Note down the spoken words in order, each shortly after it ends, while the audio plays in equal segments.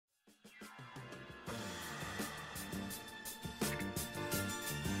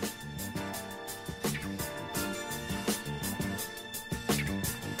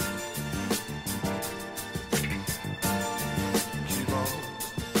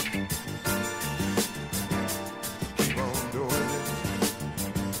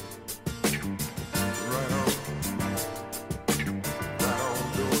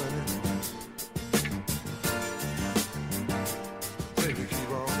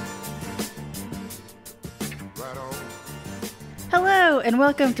Hello and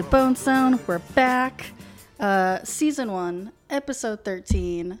welcome to Bone Zone. We're back. Season 1, episode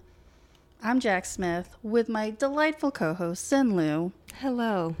 13. I'm Jack Smith with my delightful co-host, Sin Lu.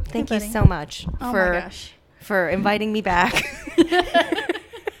 Hello. Thank Hey, you buddy. so much Oh my gosh. for inviting me back. It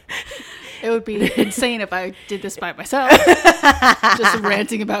would be insane if I did this by myself. Just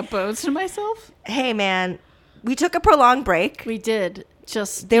ranting about bones to myself. Hey, man. We took a prolonged break. We did.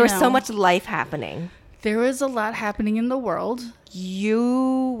 Just There was so much life happening. There was a lot happening in the world.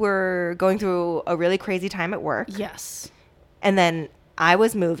 You were going through a really crazy time at work. Yes. And then I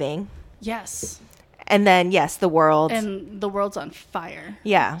was moving. Yes. And then, yes, the world. And the world's on fire.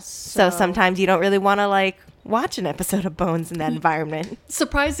 Yeah. So sometimes you don't really want to, watch an episode of Bones in that environment.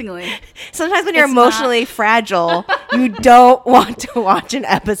 Surprisingly. Sometimes when you're It's emotionally fragile, you don't want to watch an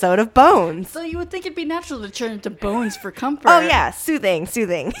episode of Bones. So you would think it'd be natural to turn into bones for comfort. Oh, yeah. Soothing.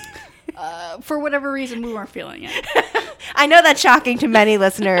 For whatever reason, we weren't feeling it. I know that's shocking to many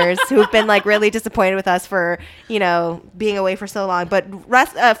listeners who've been really disappointed with us for, being away for so long. But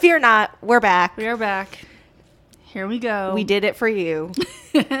fear not, we're back. We are back. Here we go. We did it for you.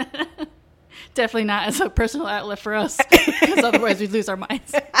 Definitely not as a personal outlet for us, because otherwise we'd lose our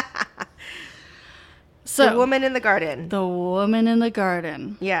minds. So, The Woman in the Garden. The Woman in the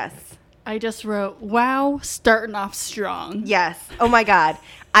Garden. Yes. I just wrote, wow, starting off strong. Yes. Oh my God.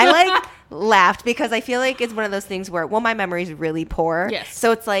 I laughed because I feel like it's one of those things where, my memory is really poor. Yes.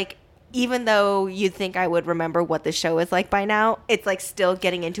 So it's even though you'd think I would remember what the show is like by now, it's still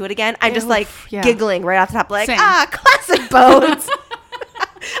getting into it again. I'm just giggling right off the top, Same. classic Bones.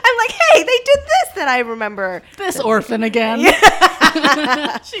 I'm like, hey, they did this that I remember. This orphan again.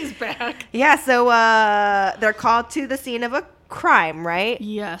 She's back. Yeah, so they're called to the scene of a crime, right?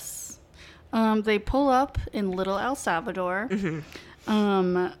 Yes. They pull up in Little El Salvador.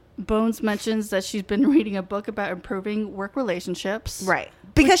 Mm-hmm. Bones mentions that she's been reading a book about improving work relationships. Right.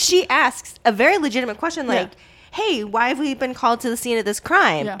 Because she asks a very legitimate question hey, why have we been called to the scene of this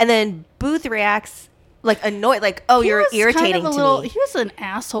crime? Yeah. And then Booth reacts annoyed, you're irritating to me. He was an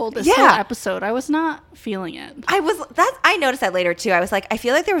asshole this whole episode. I was not feeling it. I noticed that later too. I was I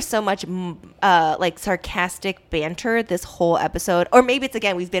feel like there was so much sarcastic banter this whole episode, or maybe it's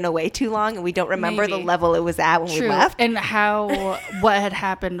again we've been away too long and we don't remember the level it was at when we left, and what had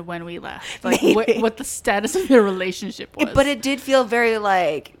happened when we left, what the status of their relationship was. But it did feel very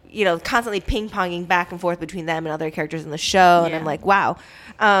constantly ping-ponging back and forth between them and other characters in the show. And I'm like, wow.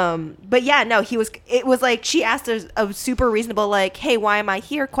 But yeah, no, it was she asked a super reasonable, hey, why am I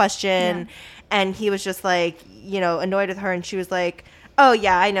here question. Yeah. And he was just annoyed with her. And she was like, oh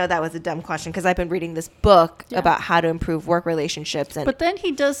yeah, I know that was a dumb question because I've been reading this book about how to improve work relationships. But then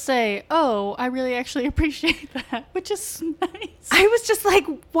he does say, oh, I really actually appreciate that, which is nice. I was just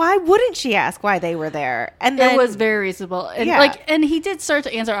why wouldn't she ask why they were there? And then, it was very reasonable. And and he did start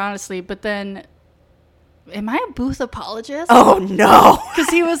to answer honestly, but then, am I a Booth apologist? Oh no.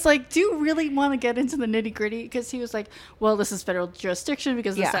 Because he was do you really want to get into the nitty gritty? Because he was well, this is federal jurisdiction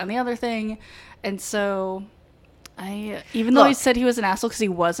because this, that, and the other thing. And so even though he said he was an asshole, because he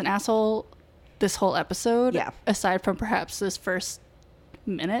was an asshole this whole episode, aside from perhaps this first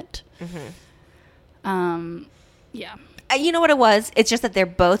minute. Mm-hmm. You know what it was? It's just that they're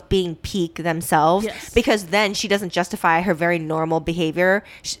both being peak themselves. Yes. Because then she doesn't justify her very normal behavior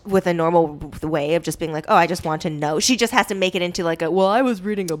with a normal way of just being oh, I just want to know. She just has to make it into I was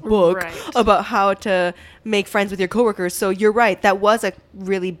reading a book about how to make friends with your coworkers. So you're right. That was a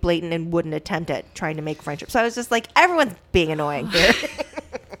really blatant and wooden attempt at trying to make friendship. So I was just everyone's being annoying here.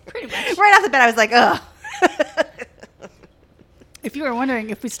 Pretty much. Right off the bat, I was ugh. If you were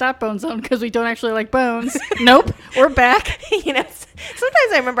wondering if we stopped Bone Zone because we don't actually like bones, nope, we're back. Sometimes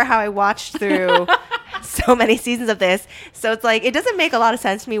I remember how I watched through so many seasons of this. So it's it doesn't make a lot of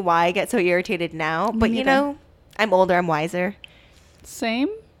sense to me why I get so irritated now. But, I'm older, I'm wiser. Same?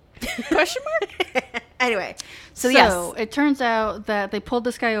 Question mark? Anyway, so yes. It turns out that they pulled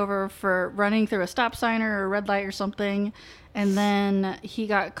this guy over for running through a stop sign or a red light or something. And then he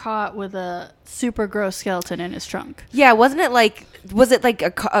got caught with a super gross skeleton in his trunk. Yeah, wasn't it was it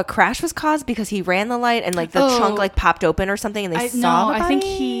a crash was caused because he ran the light and the trunk popped open or something and they saw the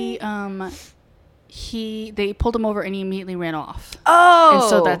body? I think they pulled him over and he immediately ran off.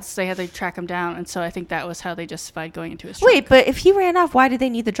 Oh. And so they had to track him down. And so I think that was how they justified going into his trunk. Wait, but if he ran off, why did they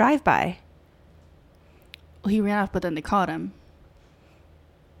need the drive-by? Well, he ran off, but then they caught him.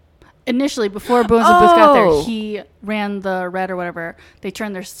 Initially, before Bones and Booth got there, he ran the red or whatever. They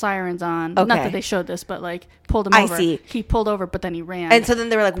turned their sirens on. Okay. Not that they showed this, but pulled him over. I see. He pulled over, but then he ran. And so then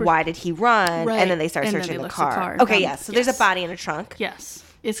they were why did he run? Right. And then they start searching the car. Okay, yes. So there's a body in a trunk. Yes.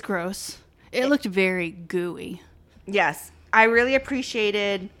 It's gross. It looked very gooey. Yes. I really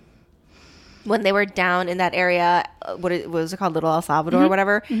appreciated when they were down in that area, what was it called, Little El Salvador or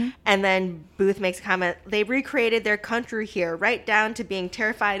whatever, and then Booth makes a comment, they recreated their country here, right down to being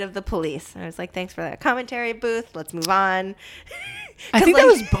terrified of the police. And I was like, thanks for that commentary, Booth. Let's move on. I think that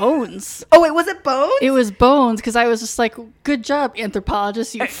was Bones. Oh, wait, was it Bones? It was Bones, because I was just like, good job,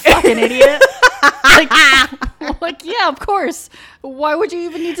 anthropologist, you fucking idiot. like, yeah, of course. Why would you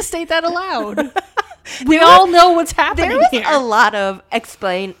even need to state that aloud? We all know what's happening there was here. A lot of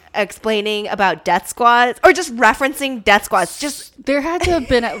explaining about death squads, or just referencing death squads. Just there had to have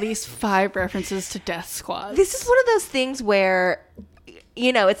been at least 5 references to death squads. This is one of those things where,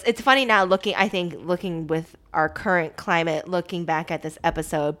 you know, it's funny now looking with our current climate, looking back at this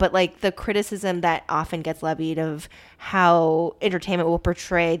episode, but like the criticism that often gets levied of how entertainment will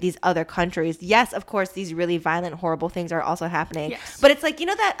portray these other countries. Yes, of course, these really violent, horrible things are also happening. Yes. But it's like, you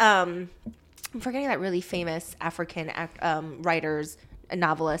know, that I'm forgetting that really famous African writer's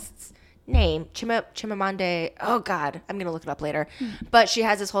novelist's name, Chimamanda. Oh God, I'm gonna look it up later. But she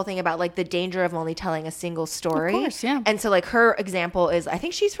has this whole thing about like the danger of only telling a single story. Of course, yeah. And so like her example is, I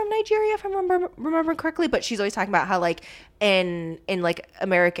think she's from Nigeria, if I remember correctly. But she's always talking about how like in like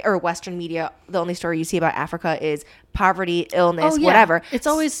American or Western media, the only story you see about Africa is poverty, illness, whatever. It's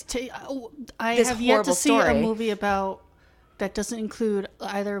always. I this have yet to see story. a movie about. That doesn't include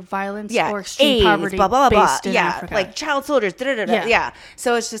either violence or AIDS, extreme poverty blah, blah, blah, based in Africa. Like child soldiers, yeah.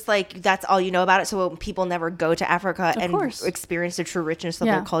 So it's just like, that's all you know about it. So people never go to Africa and experience the true richness of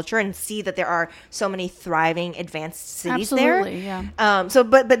their culture and see that there are so many thriving, advanced cities there. Yeah.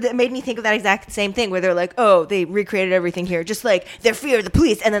 But it made me think of that exact same thing where they're like, oh, they recreated everything here. Just like their fear of the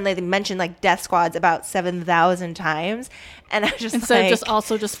police. And then they mentioned like death squads about 7,000 times. And I was just instead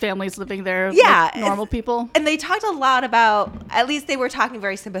of just families living there, like normal people. And they talked a lot about, at least they were talking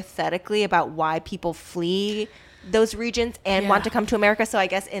very sympathetically about why people flee those regions and want to come to America. So I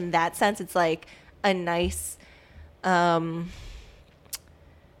guess in that sense, it's like a nice, like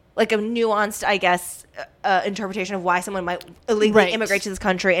a nuanced, I guess, interpretation of why someone might illegally immigrate to this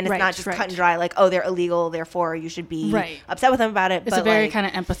country. And it's not just cut and dry, like, oh, they're illegal, therefore you should be upset with them about it. It's a very kind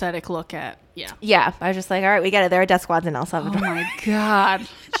of empathetic look at, Yeah, I was just like, all right, we get it. There are death squads in El Salvador. Oh my God.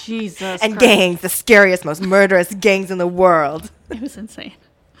 Jesus And Christ. gangs, the scariest, most murderous gangs in the world. It was insane.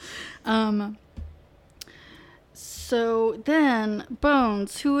 So then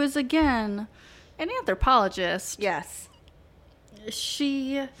Bones, who is again an anthropologist. Yes.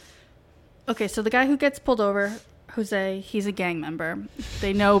 Okay, so the guy who gets pulled over, Jose, he's a gang member.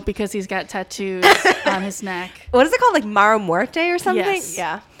 They know because he's got tattoos on his neck. What is it called? Like Mara Muerte or something? Yes.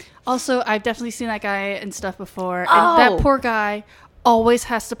 Yeah. Also, I've definitely seen that guy and stuff before. And that poor guy always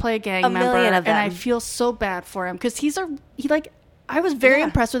has to play a gang member. Million of them. And I feel so bad for him because I was very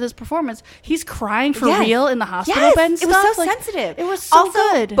impressed with his performance. He's crying for real in the hospital bed and stuff. It was so sensitive. It was so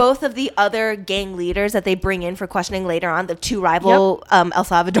good. Both of the other gang leaders that they bring in for questioning later on, the 2 rival El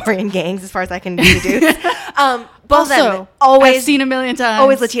Salvadorian gangs, as far as I can deduce. Both also, of them, always I've seen a million times.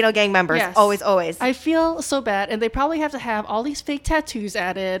 Always Latino gang members. Yes. Always. I feel so bad. And they probably have to have all these fake tattoos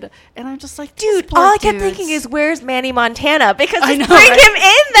added. And I'm just like, dude, all I kept thinking is, where's Manny Montana? Because bring him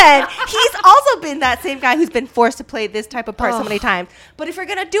in then. He's also been that same guy who's been forced to play this type of part so many times. But if you're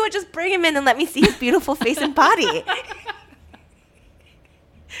going to do it, just bring him in and let me see his beautiful face and body.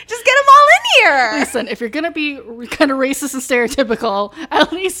 Just get them all in here. Listen, if you're going to be kind of racist and stereotypical,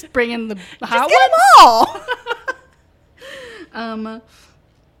 at least bring in the hot ones. Just get them all.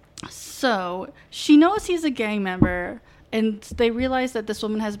 So she knows he's a gang member, and they realize that this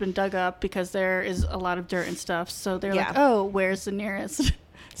woman has been dug up because there is a lot of dirt and stuff. So they're like, oh, where's the nearest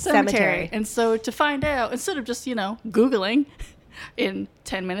cemetery? And so to find out, instead of just, Googling in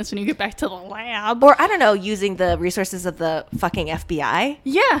 10 minutes when you get back to the lab. Or, I don't know, using the resources of the fucking FBI.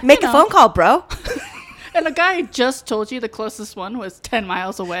 Yeah. Make a phone call, bro. And the guy just told you the closest one was 10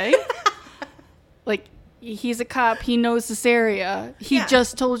 miles away. Like, he's a cop. He knows this area. He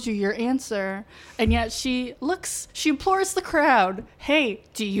just told you your answer. And yet she implores the crowd, hey,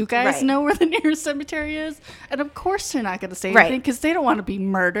 do you guys know where the nearest cemetery is? And of course they're not going to say anything because they don't want to be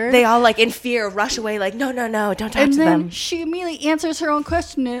murdered. They all, like, in fear, rush away, like, no, don't talk to them. And then she immediately answers her own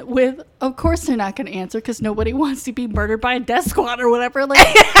question with, of course they're not going to answer because nobody wants to be murdered by a death squad or whatever. Like,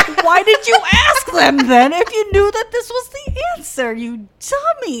 why did you ask them then if you knew that this was the answer, you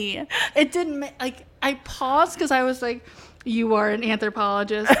dummy? It didn't, I paused because I was like, you are an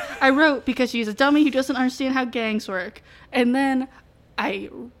anthropologist. I wrote because she's a dummy who doesn't understand how gangs work. And then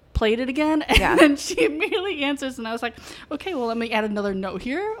I played it again, and then she immediately answers, and I was like, okay, well, let me add another note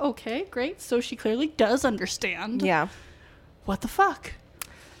here. Okay, great. So she clearly does understand. Yeah. What the fuck?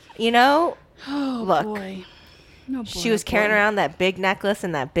 Look. Boy. No, She was carrying around that big necklace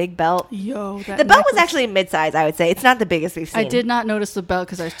and that big belt. Yo, that the belt was actually mid-size, I would say. It's not the biggest we've seen. I did not notice the belt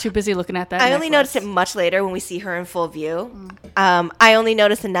because I was too busy looking at that I necklace. only noticed it much later when we see her in full view. I only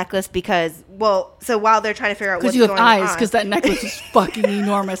noticed the necklace because, so while they're trying to figure out what's going on. Because you have eyes, because that necklace is fucking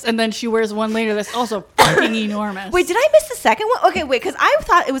enormous. And then she wears one later that's also fucking enormous. Wait, did I miss the second one? Okay, wait, because I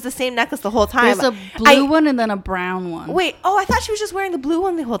thought it was the same necklace the whole time. There's a blue one and then a brown one. Wait, I thought she was just wearing the blue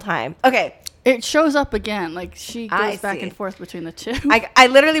one the whole time. Okay. It shows up again. Like, she goes back and forth between the two. I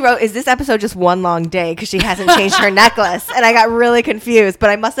literally wrote, is this episode just one long day? Because she hasn't changed her necklace. And I got really confused,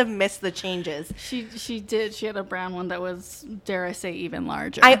 but I must have missed the changes. She did. She had a brown one that was, dare I say, even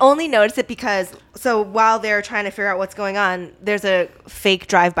larger. I only noticed it because, so while they're trying to figure out what's going on, there's a fake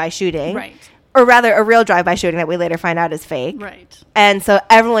drive-by shooting. Right. Or rather, a real drive-by shooting that we later find out is fake. Right. And so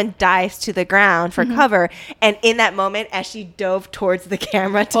everyone dives to the ground for cover. And in that moment, as she dove towards the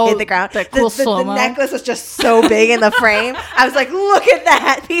camera to hit the ground, that cool the necklace was just so big in the frame. I was like, look at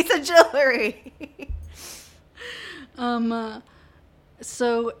that piece of jewelry.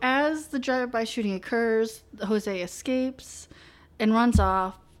 So as the drive-by shooting occurs, Jose escapes and runs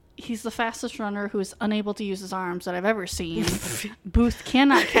off. He's the fastest runner who is unable to use his arms that I've ever seen. Booth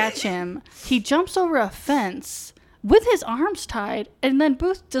cannot catch him. He jumps over a fence with his arms tied, and then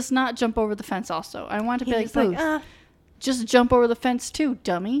Booth does not jump over the fence also. I want to be like, Booth, just jump over the fence too,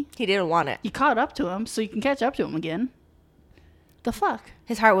 dummy. He didn't want it. You caught up to him, so you can catch up to him again. The fuck?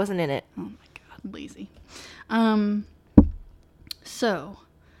 His heart wasn't in it. Oh my god, lazy. So,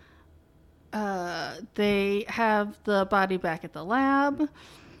 they have the body back at the lab.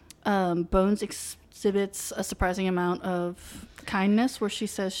 Bones exhibits a surprising amount of kindness where she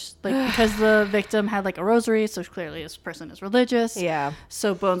says, like, because the victim had like a rosary, so clearly this person is religious. Yeah.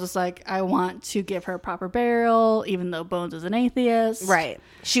 So Bones was like, I want to give her proper burial, even though Bones is an atheist. Right.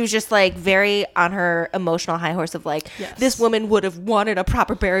 She was just like very on her emotional high horse of like, this woman would have wanted a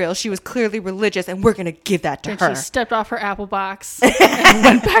proper burial. She was clearly religious, and we're going to give that to her. She stepped off her apple box and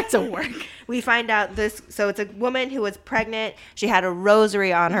went back to work. We find out this, so it's a woman who was pregnant. She had a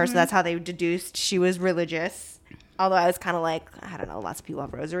rosary on her, so that's how they deduced she was religious. Although I was kind of like, I don't know, lots of people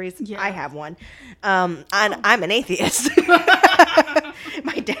have rosaries. Yeah. I have one. And I'm an atheist.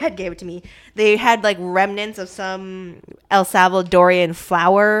 My dad gave it to me. They had like remnants of some El Salvadorian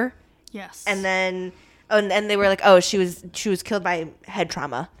flower. Yes. And then, and they were like, oh, she was killed by head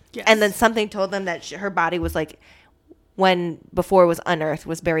trauma. Yes. And then something told them that her body was like, before it was unearthed,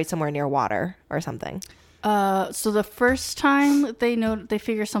 was buried somewhere near water or something. So the first time they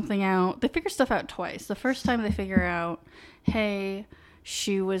figure something out, they figure stuff out twice. The first time they figure out, hey,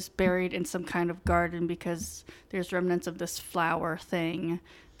 she was buried in some kind of garden because there's remnants of this flower thing.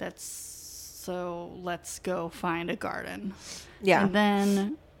 So let's go find a garden. Yeah. And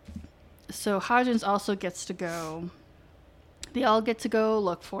then, so Hodgins also gets to go. They all get to go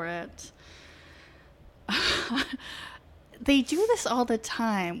look for it. They do this all the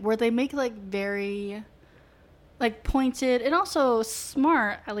time where they make like very like pointed and also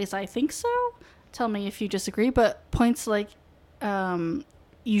smart, at least I think so. Tell me if you disagree, but points like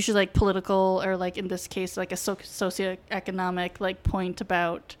usually like political or like in this case like a socioeconomic like point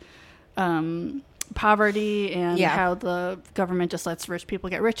about poverty and how the government just lets rich people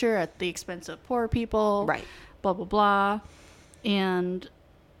get richer at the expense of poor people. Right. Blah blah blah. And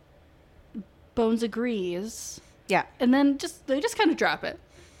Bones agrees. Yeah. And then they just kind of drop it.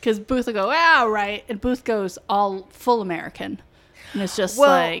 Because Booth will go, right. And Booth goes all full American. And it's just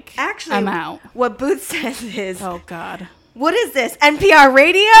actually, I'm out. What Booth says is, oh, God. What is this? NPR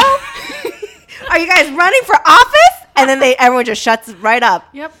radio? Are you guys running for office? And then everyone just shuts right up.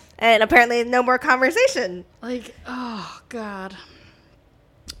 Yep. And apparently no more conversation. Like, oh, God.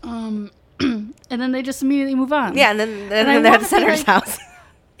 And then they just immediately move on. Yeah, and then they're at the senator's house.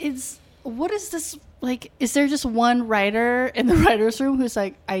 What is this? Like, is there just one writer in the writer's room who's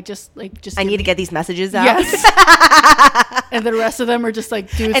like, I need to get these messages out? Yes. And the rest of them are just like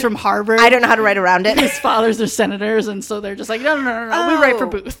dudes from Harvard. I don't know how to write around it. His fathers are senators, and so they're just like, no, we write for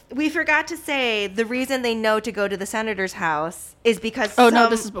Booth. We forgot to say the reason they know to go to the senator's house is because no,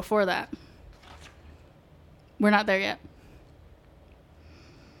 this is before that. We're not there yet.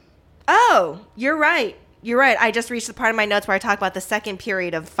 Oh, you're right. You're right. I just reached the part of my notes where I talk about the second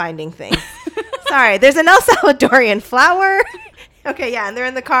period of finding things. Sorry. There's an El Salvadorian flower. Okay, yeah, and they're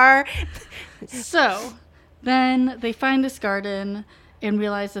in the car. So then they find this garden and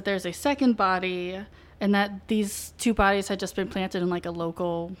realize that there's a second body and that these two bodies had just been planted in like a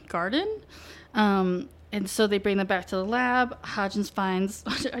local garden. And so they bring them back to the lab. Hodgins finds,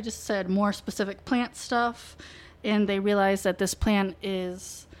 I just said, more specific plant stuff. And they realize that this plant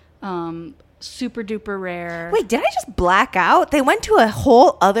is super duper rare. Wait, did I just black out? They went to a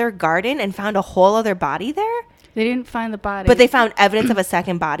whole other garden and found a whole other body there? They didn't find the body. But they found evidence of a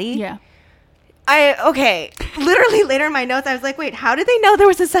second body? Yeah. Okay. Literally later in my notes, I was like, wait, how did they know there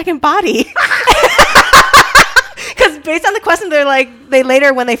was a second body? Because based on the question, they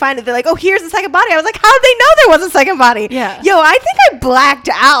later, when they find it, they're like, oh, here's the second body. I was like, how did they know there was a second body? Yeah. Yo, I think I blacked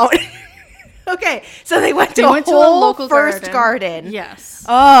out. Okay, so they went to a local first garden. Yes.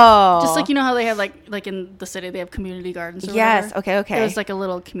 Oh. Just like, you know how they have like in the city, they have community gardens or yes, whatever? okay. It was like a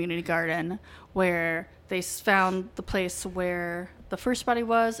little community garden where they found the place where the first body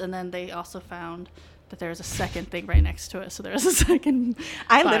was, and then they also found that there was a second thing right next to it. So there was a second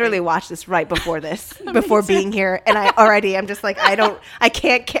I body. literally watched this right before this, before being here, and I'm just like, I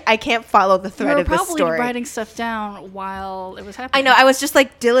can't follow the thread of this story. You were probably writing stuff down while it was happening. I know, I was just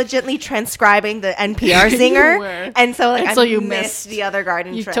like diligently transcribing the NPR zinger, and so like so I you missed the other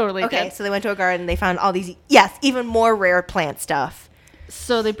garden You trip. totally okay, did. so they went to a garden, they found all these, even more rare plant stuff.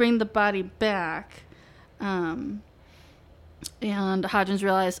 So they bring the body back, and Hodgins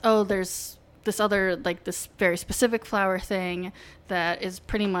realized, oh, there's this other, like, this very specific flower thing that is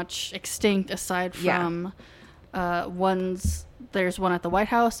pretty much extinct aside from there's one at the White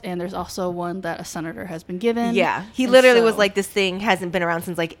House, and there's also one that a senator has been given. Yeah. He literally was like, this thing hasn't been around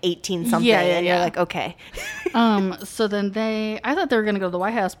since like 18 something. Yeah, and you're like, okay. So then I thought they were going to go to the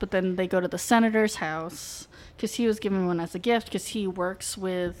White House, but then they go to the senator's house because he was given one as a gift because he works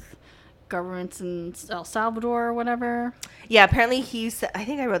with governments in El Salvador or whatever. Yeah, apparently I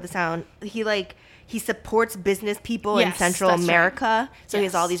think I wrote this down. He supports business people in Central America. Right. So he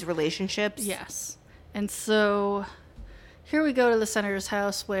has all these relationships. Yes. And so here we go to the senator's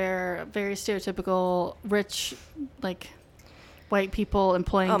house where very stereotypical rich, like, white people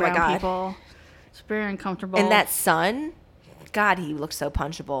employing brown people. It's very uncomfortable. And that son, God, he looks so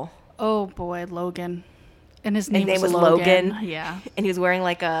punchable. Oh boy, Logan. And his name was Logan. Yeah. And he was wearing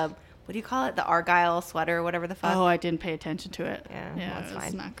like what do you call it? The Argyle sweater or whatever the fuck. Oh, I didn't pay attention to it. Yeah, that's fine.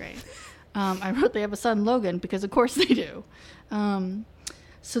 It's not great. I wrote they have a son, Logan, because of course they do.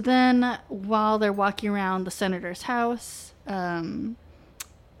 So then while they're walking around the senator's house,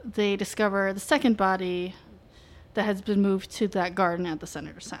 they discover the second body that has been moved to that garden at the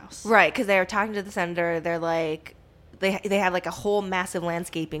senator's house. Right, because they were talking to the senator. They're like, they have like a whole massive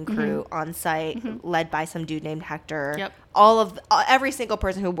landscaping crew on site, led by some dude named Hector. Yep. Every single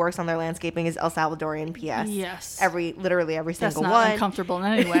person who works on their landscaping is El Salvadorian. P.S. Yes. Literally every single one. That's not uncomfortable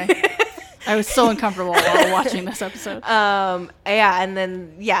in any way. I was so uncomfortable while watching this episode. And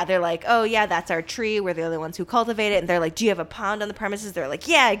then they're like, oh yeah, that's our tree. We're the only ones who cultivate it. And they're like, do you have a pond on the premises? They're like,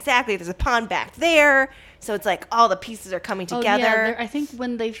 yeah, exactly. There's a pond back there. So it's like all the pieces are coming together. Yeah, I think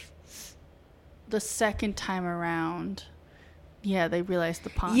when the second time around, they realized the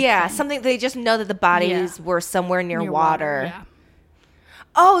pond. Yeah, thing. They just know that the bodies were somewhere near water. Yeah.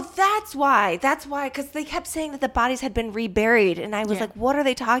 Oh, that's why. Because they kept saying that the bodies had been reburied, and I was like, "What are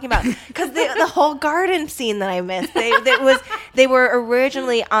they talking about?" Because the whole garden scene that I missed, they were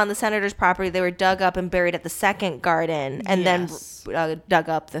originally on the senator's property. They were dug up and buried at the second garden, and then dug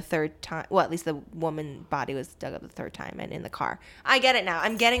up the third time. Well, at least the woman body was dug up the third time, and in the car. I get it now.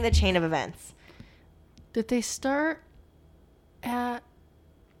 I'm getting the chain of events. Did they start at?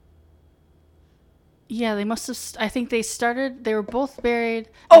 Yeah, they must have. I think they started. They were both buried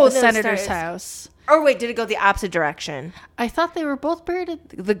at the senator's house. Or wait, did it go the opposite direction? I thought they were both buried at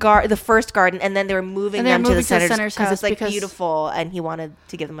the first garden, and then they were moving them to the senator's house because it's like beautiful, and he wanted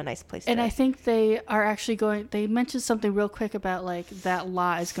to give them a nice place. And I think they are actually going. They mentioned something real quick about like that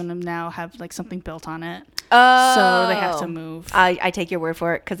lot is going to now have like something built on it. Oh, so they have to move. I take your word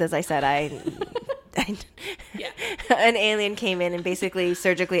for it because, as I said, an alien came in and basically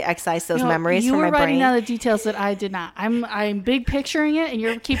surgically excised those memories from my brain. You were writing down the details that I did not. I'm big picturing it, and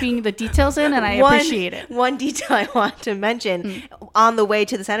you're keeping the details in, and I appreciate it. One detail I want to mention on the way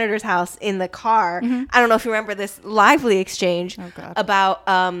to the senator's house in the car. I don't know if you remember this lively exchange about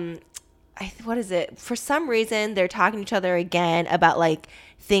what is it? For some reason, they're talking to each other again about like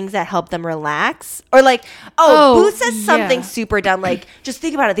things that help them relax, or like Booth says something super dumb, like just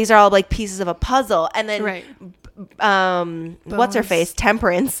think about it, these are all like pieces of a puzzle, and then what's her face,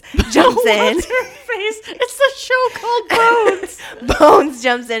 Temperance, jumps in. What's her face? It's the show called Bones. Bones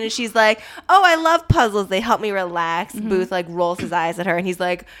jumps in and she's like, oh, I love puzzles, they help me relax. Booth like rolls his eyes at her, and she's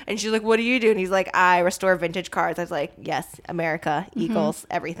like, what do you do? And he's like, I restore vintage cars. I was like, yes, America equals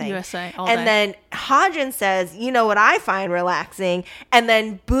everything, USA all and day. Then Hodgins says, you know what I find relaxing? And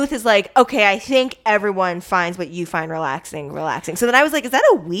then Booth is like, okay, I think everyone finds what you find relaxing. So then I was like, is that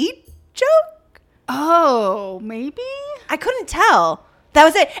a weed joke? Oh, maybe? I couldn't tell. That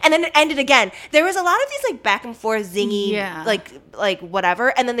was it. And then it ended again. There was a lot of these like back and forth zingy, like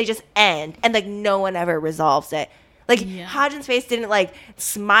whatever. And then they just end. And like no one ever resolves it. Like Hodgins' face didn't like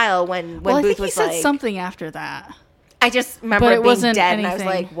smile when Booth was like. He said something after that. I just remember it being dead. Anything. And I was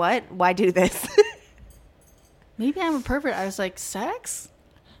like, what? Why do this? Maybe I'm a pervert. I was like, sex?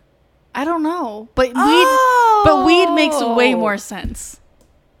 I don't know. But weed makes way more sense.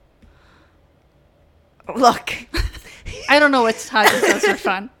 Look. I don't know what's Hodgins does for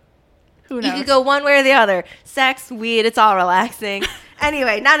fun. Who knows? You could go one way or the other. Sex, weed, it's all relaxing.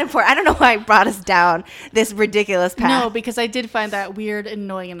 Anyway, not important. I don't know why I brought us down this ridiculous path. No, because I did find that weird,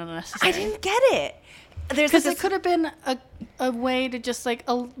 annoying, and unnecessary. I didn't get it. Because it could have been a way to just like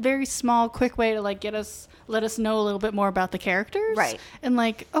a very small, quick way to like let us know a little bit more about the characters. Right. And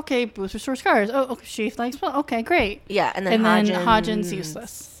like, okay, Booth restores cars. Oh, she likes, well, okay, great. Yeah, and then Hodgins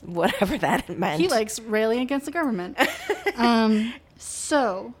useless. Whatever that meant. He likes railing against the government.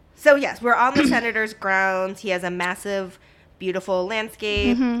 So yes, we're on the senator's grounds. He has a massive, beautiful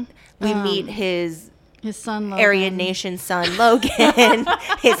landscape. Mm-hmm. We meet his son, Logan. Aryan Nation son, Logan.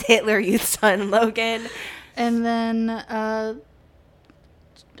 His Hitler Youth son, Logan. And then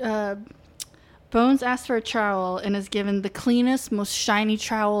Bones asks for a trowel and is given the cleanest, most shiny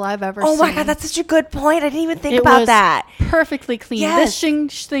trowel I've ever seen. Oh my God, that's such a good point. I didn't even think about that. Perfectly clean. Yes.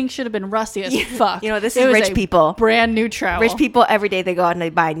 This thing should have been rusty as fuck. You know, this is rich people. Brand new trowel. Rich people, every day they go out and they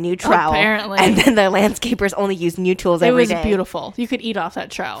buy new trowel. Apparently. And then their landscapers only use new tools every day. It was beautiful. You could eat off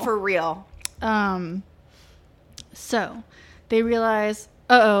that trowel. For real. So they realize,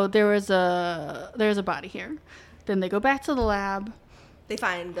 there's a body here. Then they go back to the lab. They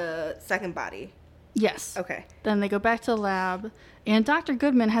find the second body. Yes. Okay. Then they go back to the lab, and Dr.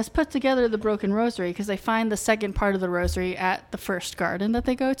 Goodman has put together the broken rosary because they find the second part of the rosary at the first garden that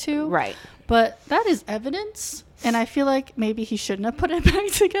they go to. Right. But that is evidence, and I feel like maybe he shouldn't have put it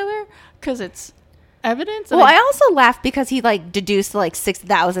back together because it's evidence. Well, I also laughed because he like deduced like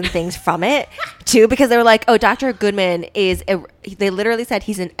 6,000 things from it too, because they were like, oh, Dr. Goodman they literally said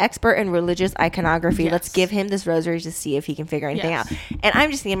he's an expert in religious iconography. Yes. Let's give him this rosary to see if he can figure anything out. And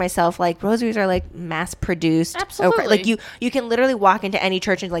I'm just thinking to myself, like, rosaries are like mass produced. Absolutely. Like you can literally walk into any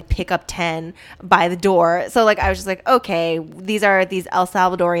church and like pick up 10 by the door. So like I was just like, okay, these are these El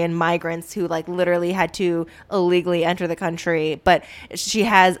Salvadorian migrants who like literally had to illegally enter the country, but she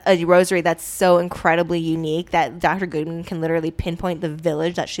has a rosary that's so incredibly unique that Dr. Goodman can literally pinpoint the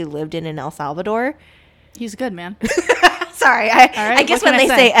village that she lived in El Salvador. He's good, man. Sorry, I guess when they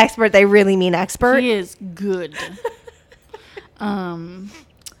say expert, they really mean expert. He is good. I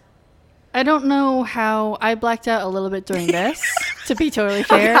don't know how I blacked out a little bit during this, to be totally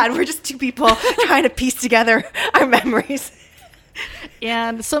fair. Oh God, we're just two people trying to piece together our memories.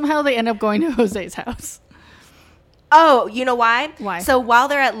 And somehow they end up going to Jose's house. Oh, you know why? Why? So while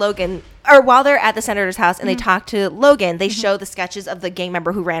they're at the senator's house and they talk to Logan, they show the sketches of the gang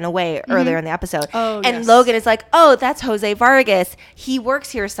member who ran away earlier in the episode. Oh, and Logan is like, oh, that's Jose Vargas. He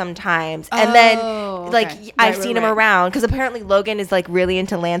works here sometimes. And then I've seen him around because apparently Logan is like really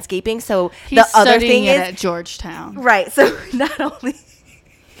into landscaping. So he's the other thing is at Georgetown. Right. So not only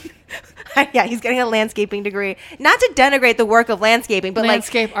yeah, he's getting a landscaping degree. Not to denigrate the work of landscaping, but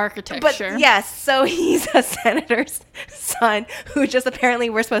landscape architecture. But yes, so he's a senator's son who just apparently,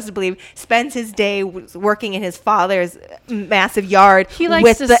 we're supposed to believe, spends his day working in his father's massive yard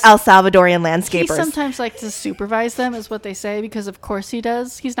with the El Salvadorian landscapers. He sometimes likes to supervise them, is what they say, because of course he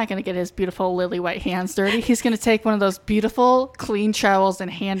does. He's not going to get his beautiful lily white hands dirty. He's going to take one of those beautiful, clean trowels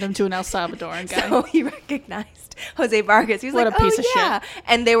and hand them to an El Salvadoran guy. So he recognized Jose Vargas. He was what like, a piece of shit.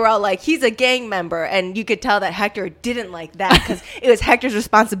 And they were all like, he's a gang member. And you could tell that Hector didn't like that because it was Hector's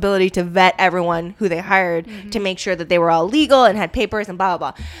responsibility to vet everyone who they hired to make sure that they were all legal and had papers and blah,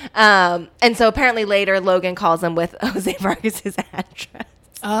 blah, blah. And so apparently later Logan calls him with Jose Vargas's address.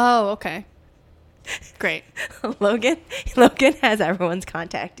 Oh, okay. Great. Logan has everyone's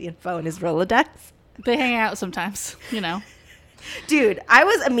contact info in his Rolodex. They hang out sometimes, you know. Dude, I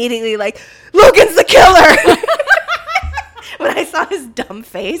was immediately like, Logan's the killer! When I saw his dumb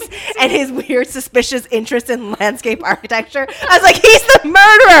face and his weird, suspicious interest in landscape architecture, I was like, he's the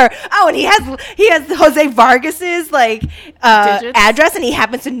murderer! Oh, and he has Jose Vargas's, like, address, and he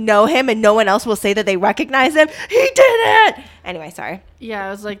happens to know him, and no one else will say that they recognize him. He did it! Anyway, sorry. Yeah, I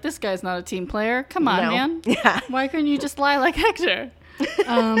was like, this guy's not a team player. Come on, man. Yeah. Why couldn't you just lie like Hector?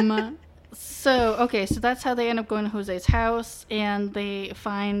 So that's how they end up going to Jose's house, and they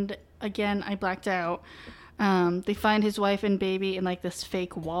find, again, I blacked out, they find his wife and baby in, like, this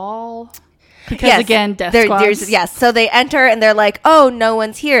fake wall. Because, again, death squads. Yes, so they enter, and they're like, oh, no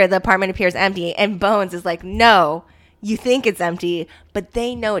one's here. The apartment appears empty. And Bones is like, no, you think it's empty, but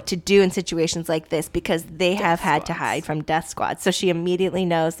they know what to do in situations like this because they have had to hide from death squads. So she immediately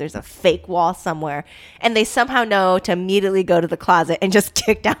knows there's a fake wall somewhere, and they somehow know to immediately go to the closet and just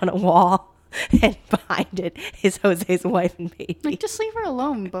kick down a wall, and behind it is Jose's wife and baby. Like, just leave her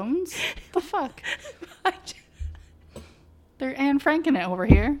alone, Bones. What the fuck? They're Anne Franken it over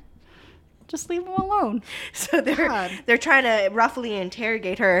here. Just leave them alone. So they're trying to roughly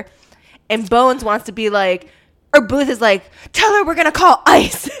interrogate her, and Bones wants to be like, or Booth is like, tell her we're gonna call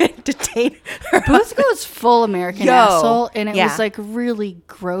ICE and detain her. Booth goes full American asshole, and it was like really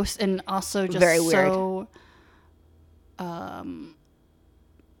gross and also just very weird. So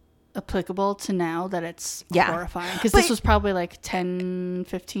applicable to now that it's horrifying, because this was probably like 10,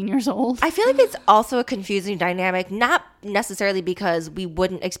 15 years old. I feel like it's also a confusing dynamic, not necessarily because we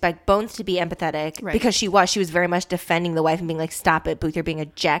wouldn't expect Bones to be empathetic, because she was very much defending the wife and being like, stop it, Booth, you're being a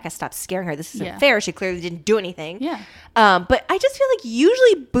jackass, stop scaring her, this isn't fair, she clearly didn't do anything. But I just feel like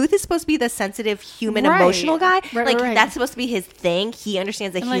usually Booth is supposed to be the sensitive human emotional guy, that's supposed to be his thing. He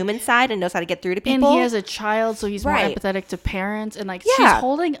understands the human side and knows how to get through to people, and he has a child, so he's more empathetic to parents, and like she's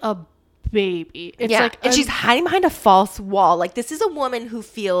holding a baby. It's like, and she's hiding behind a false wall. Like, this is a woman who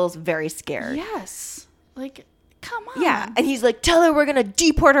feels very scared. Yes. Like, come on. Yeah. And he's like, tell her we're going to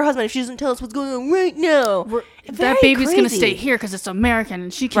deport her husband if she doesn't tell us what's going on right now. That baby's going to stay here because it's American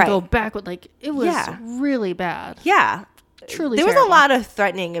and she can go back with, like, it was really bad. Yeah. Truly There terrible. was a lot of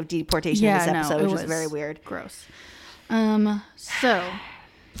threatening of deportation in this episode, which was very weird. Gross.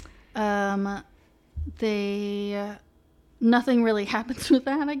 Nothing really happens with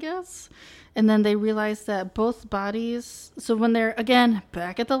that, I guess. And then they realize that both bodies... So when they're, again,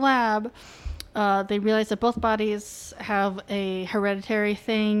 back at the lab, they realize that both bodies have a hereditary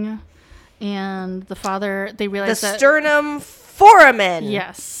thing. And the father, they realize that... The sternum foramen.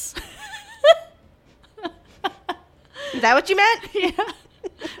 Yes. Is that what you meant? Yeah.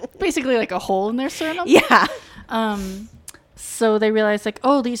 Basically like a hole in their sternum. Yeah. So they realize, like,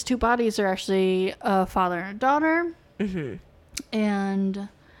 oh, these two bodies are actually a father and a daughter. Mm-hmm. And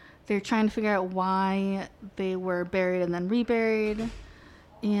they're trying to figure out why they were buried and then reburied.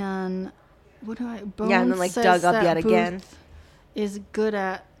 And Bones and then like dug up yet again. Is good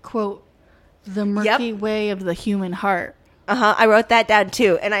at, quote, the murky way of the human heart. I wrote that down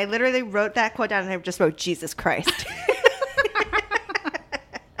too, and I literally wrote that quote down, and I just wrote Jesus Christ.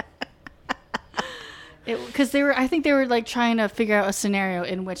 Because I think they were like trying to figure out a scenario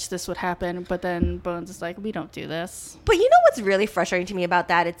in which this would happen, but then Bones is like, we don't do this. But you know what's really frustrating to me about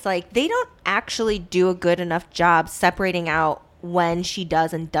that? It's like they don't actually do a good enough job separating out when she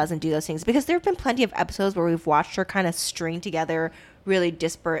does and doesn't do those things, because there have been plenty of episodes where we've watched her kind of string together really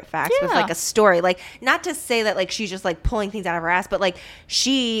disparate facts with like a story. Like, not to say that like she's just like pulling things out of her ass, but like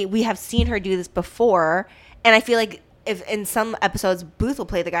we have seen her do this before, and I feel like if in some episodes Booth will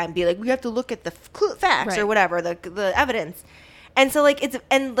play the guy and be like, we have to look at the facts or whatever, the evidence. And so like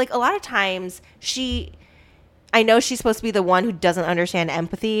a lot of times I know she's supposed to be the one who doesn't understand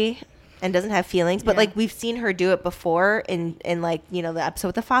empathy and doesn't have feelings, but like we've seen her do it before in like, you know, the episode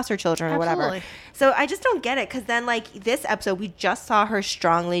with the foster children or whatever. So I just don't get it, because then like this episode we just saw her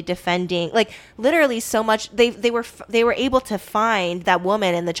strongly defending, like literally so much they were able to find that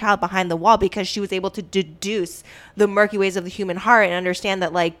woman and the child behind the wall because she was able to deduce the murky ways of the human heart and understand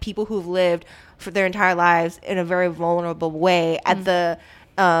that like people who've lived for their entire lives in a very vulnerable way at the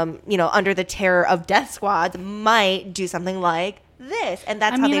you know, under the terror of death squads might do something like this, and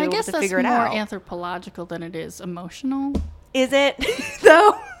that's how they were able to figure it out. I guess that's more anthropological than it is emotional. Is it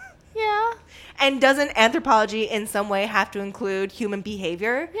though? Yeah. And doesn't anthropology in some way have to include human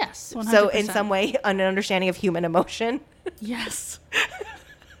behavior? Yes, 100%. So in some way, an understanding of human emotion? Yes.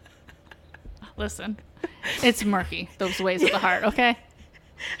 Listen, it's murky, those ways of the heart, okay?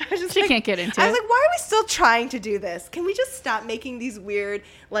 She can't get into it. I was like, why are we still trying to do this? Can we just stop making these weird,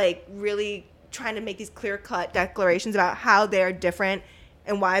 like, really trying to make these clear-cut declarations about how they're different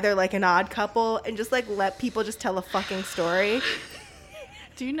and why they're, like, an odd couple, and just, like, let people just tell a fucking story?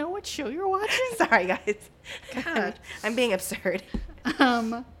 Do you know what show you're watching? Sorry, guys. God, I'm being absurd.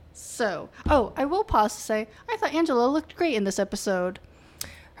 I will pause to say, I thought Angela looked great in this episode.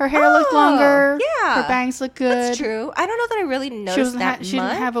 Her hair looked longer. Yeah. Her bangs looked good. That's true. I don't know that I really noticed that much. She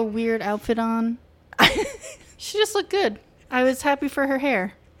didn't have a weird outfit on. She just looked good. I was happy for her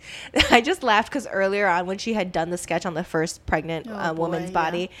hair. I just laughed because earlier on when she had done the sketch on the first pregnant woman's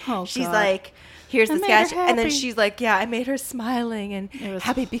body, she's like, here's the sketch. And then she's like, yeah, I made her smiling and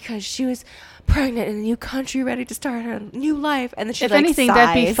happy because she was pregnant in a new country, ready to start her new life. And then she, if anything, sighs.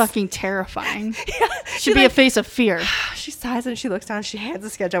 That'd be fucking terrifying. Yeah, she'd be a face of fear. She sighs and she looks down. She hands the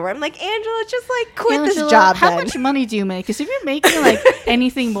sketch over. I'm like, Angela, just like quit this job. How much money do you make? Because if you're making like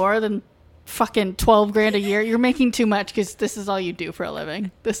anything more than fucking $12,000 a year, you're making too much because this is all you do for a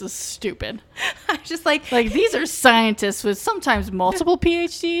living. This is stupid. I'm just like these are scientists with sometimes multiple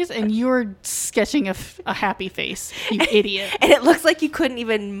PhDs, and you're sketching a happy face, you idiot. And it looks like you couldn't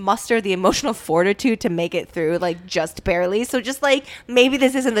even muster the emotional fortitude to make it through, like just barely. So just like maybe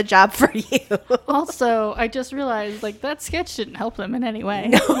this isn't the job for you. Also, I just realized like that sketch didn't help them in any way.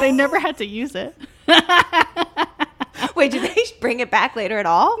 No. They never had to use it. Wait, did they bring it back later at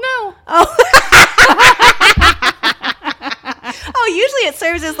all? No. Oh. Oh, usually it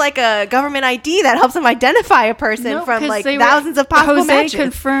serves as like a government ID that helps them identify a person from like thousands of possible matches. Jose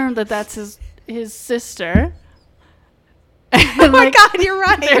confirmed that that's his sister. Oh my God, you're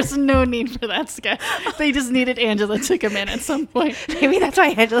right. There's no need for that sketch. They just needed Angela to come in at some point. Maybe that's why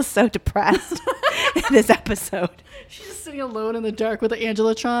Angela's so depressed in this episode. She's just sitting alone in the dark with the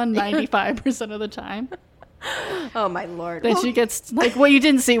Angelatron 95% of the time. Oh my Lord. Then she gets like, what you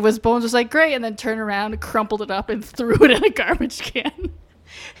didn't see was Bones was like, great, and then turned around, crumpled it up, and threw it in a garbage can.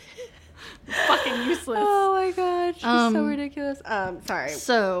 Fucking useless. Oh my God, she's so ridiculous. Sorry.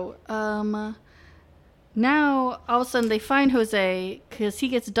 So now all of a sudden they find Jose because he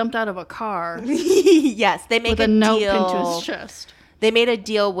gets dumped out of a car. Yes, they make with a note pinned to his chest. They made a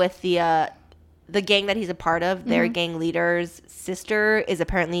deal with the gang that he's a part of. Their gang leader's sister is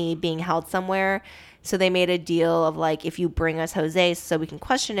apparently being held somewhere. So they made a deal of like, if you bring us Jose so we can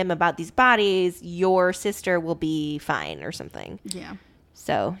question him about these bodies, your sister will be fine or something. Yeah.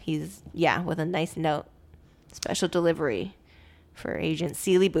 So he's, with a nice note. Special delivery for Agent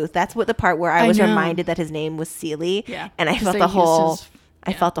Seeley Booth. That's what the part where I was reminded that his name was Seeley. Yeah. And I felt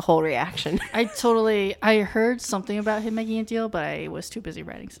I felt the whole reaction. I heard something about him making a deal, but I was too busy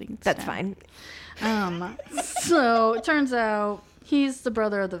writing things. That's fine. So it turns out he's the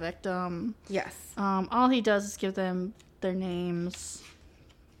brother of the victim. Yes. All he does is give them their names.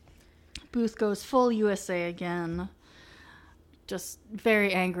 Booth goes full USA again. Just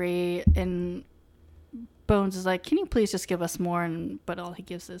very angry. And Bones is like, can you please just give us more? But all he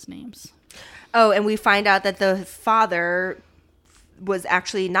gives is names. Oh, and we find out that the father was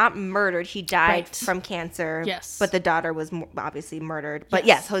actually not murdered. He died from cancer. Yes. But the daughter was obviously murdered. But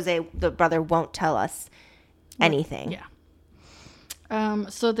yes, Jose, the brother, won't tell us anything. Yeah.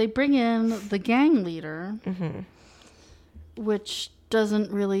 So they bring in the gang leader, which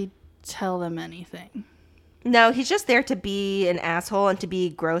doesn't really tell them anything. No, he's just there to be an asshole and to be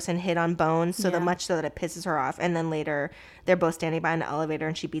gross and hit on Bones, so much so that it pisses her off. And then later, they're both standing by in the elevator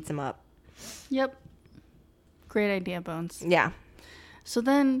and she beats him up. Yep. Great idea, Bones. Yeah. So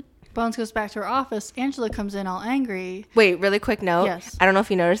then Bones goes back to her office. Angela comes in all angry. Wait, really quick note. Yes. I don't know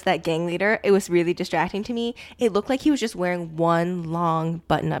if you noticed that gang leader. It was really distracting to me. It looked like he was just wearing one long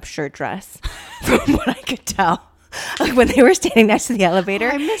button-up shirt dress from what I could tell. Like when they were standing next to the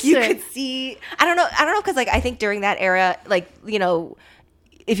elevator, you could see. I don't know because like I think during that era, like, you know,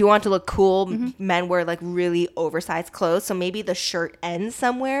 if you want to look cool, men wear like really oversized clothes. So maybe the shirt ends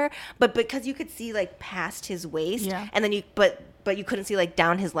somewhere, but because you could see like past his waist, and then but you couldn't see like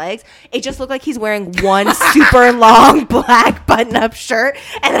down his legs. It just looked like he's wearing one super long black button-up shirt.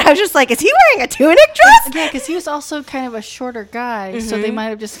 And then I was just like, is he wearing a tunic dress? Yeah, because he was also kind of a shorter guy, so they might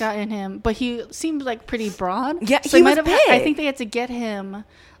have just gotten him. But he seemed like pretty broad. Yeah, so he was big. I think they had to get him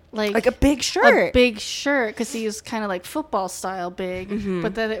like a big shirt. A big shirt, because he was kind of like football style big,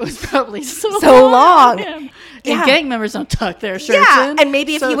 but then it was probably so long. And gang members don't tuck their shirts in. And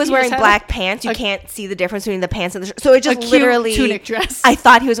maybe if he was wearing black pants, you can't see the difference between the pants and the shirt. So it just literally tunic dress. I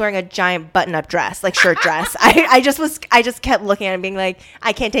thought he was wearing a giant button-up dress, like shirt dress. I just kept looking at him being like,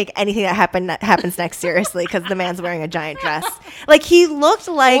 I can't take anything that happens next seriously because the man's wearing a giant dress. Like he looked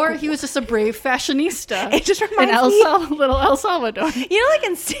like, or he was just a brave fashionista. It just reminds me little El Salvador. You know, like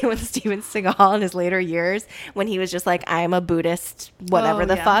with Steven Seagal in his later years when he was just like, I'm a Buddhist, whatever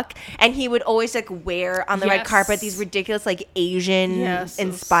fuck, and he would always like wear on the red carpet these ridiculous like Asian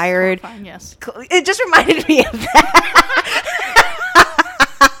inspired. It just reminded me of that.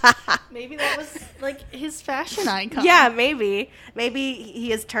 Maybe that was like his fashion icon. Yeah, maybe he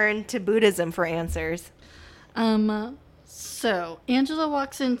has turned to Buddhism for answers. So Angela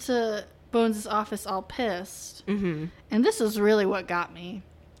walks into Bones' office all pissed, and this is really what got me.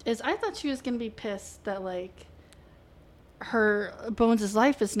 Is I thought she was gonna be pissed that like her Bones'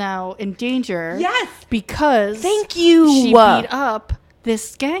 life is now in danger. Yes, because thank you. She beat up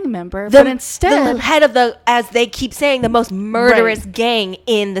this gang member, but instead the head of the, as they keep saying, the most murderous gang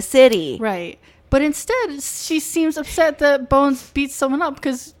in the city. Right. But instead, she seems upset that Bones beats someone up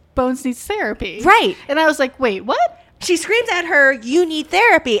because Bones needs therapy. Right. And I was like, wait, what? She screams at her, you need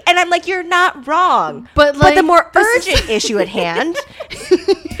therapy. And I'm like, you're not wrong. But the more urgent issue at hand is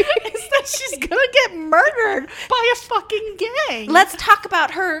that she's going to get murdered by a fucking gang. Let's talk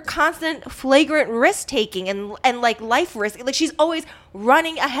about her constant flagrant risk taking and like life risk. Like she's always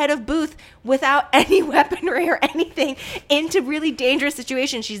running ahead of Booth without any weaponry or anything into really dangerous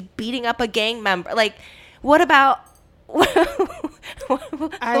situations. She's beating up a gang member. Like, what about...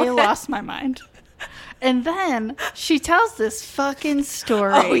 I lost my mind. And then she tells this fucking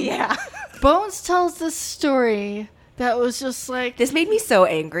story. Oh, yeah. Bones tells this story that was just like... This made me so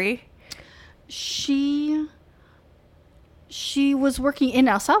angry. She was working in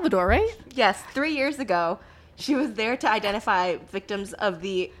El Salvador, right? Yes, 3 years ago. She was there to identify victims of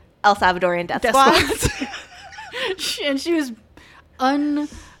the El Salvadorian death squad. And she was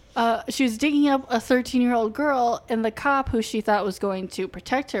she was digging up a 13-year-old girl, and the cop who she thought was going to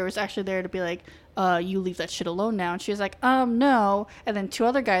protect her was actually there to be like, you leave that shit alone now. And she was like, no. And then 2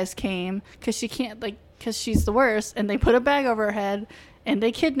 other guys came because she's the worst. And they put a bag over her head and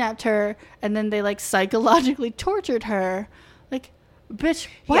they kidnapped her. And then they like psychologically tortured her. Like, bitch,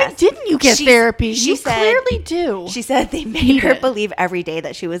 why didn't you get therapy? You clearly do. She said they made her believe every day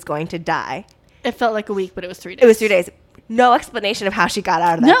that she was going to die. It felt like a week, but it was 3 days. It was 3 days. No explanation of how she got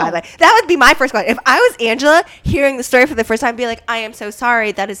out of that, by the way. That would be my first question. If I was Angela hearing the story for the first time, I'd be like, I am so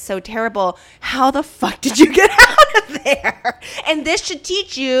sorry. That is so terrible. How the fuck did you get out of there? And this should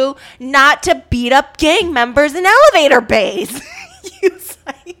teach you not to beat up gang members in elevator bays. You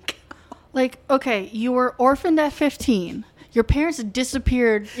psycho. Like, okay, you were orphaned at 15. Your parents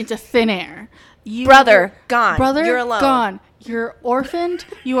disappeared into thin air. Brother, gone. You're alone. Gone. You're orphaned.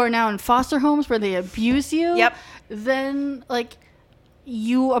 You are now in foster homes where they abuse you. Yep. Then, like,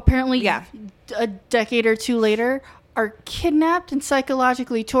 you apparently, a decade or 2 later, are kidnapped and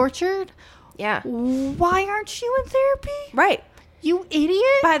psychologically tortured. Yeah. Why aren't you in therapy? Right. You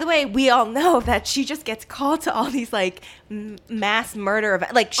idiot. By the way, we all know that she just gets called to all these, like, mass murder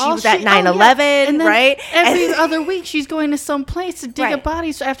events. Like, she was at 9/11, right? Every other week, she's going to some place to dig up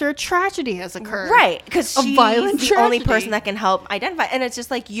bodies after a tragedy has occurred. Right. Because she's the only person that can help identify. And it's just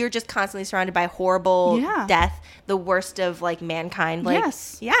like, you're just constantly surrounded by horrible death, the worst of, like, mankind. Like,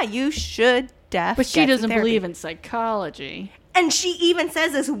 yeah, you should definitely. But she doesn't believe in psychology. And she even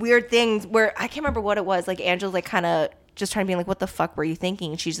says this weird thing where, I can't remember what it was. Like, Angela's, like, kind of just trying to be like, what the fuck were you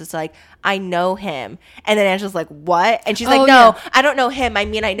thinking? And she's just like, I know him. And then Angela's like, what? And she's like, no, I don't know him. I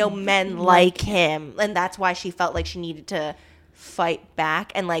mean, I know men like him. And that's why she felt like she needed to fight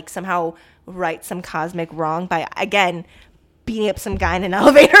back and like somehow right some cosmic wrong by, again, beating up some guy in an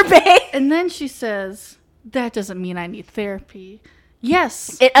elevator bay. And then she says, that doesn't mean I need therapy.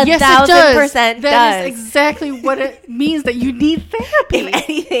 Yes. It 1,000% does. That is exactly what it means, that you need therapy. If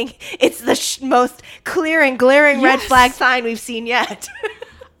anything, it's the most clear and glaring red flag sign we've seen yet.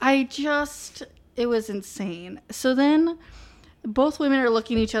 It was insane. So then both women are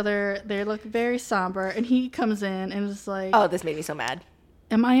looking at each other. They look very somber. And he comes in and is like, oh, this made me so mad.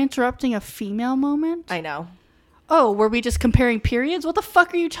 Am I interrupting a female moment? I know. Oh, were we just comparing periods? What the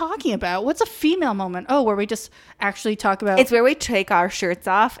fuck are you talking about? What's a female moment? Oh, were we just actually talk about... It's where we take our shirts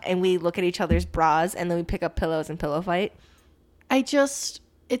off and we look at each other's bras and then we pick up pillows and pillow fight. It's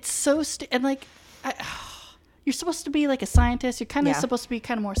so... you're supposed to be like a scientist. You're kind of supposed to be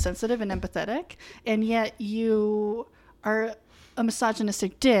kind of more sensitive and empathetic. And yet you are a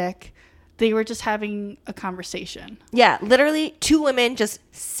misogynistic dick. They were just having a conversation. Yeah, literally 2 women just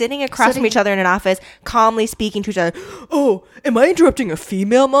sitting across from each other in an office, calmly speaking to each other. Oh, am I interrupting a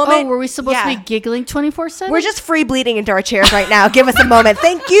female moment? Oh, were we supposed to be giggling 24/7? We're just free bleeding into our chairs right now. Give us a moment.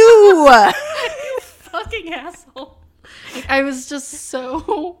 Thank you. You fucking asshole. I was just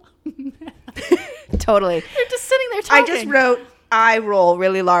so mad. Totally. They're just sitting there talking. I just wrote eye roll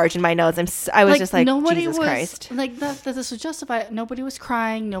really large in my notes. I was just like, Jesus Christ. Like, that this was justified. Nobody was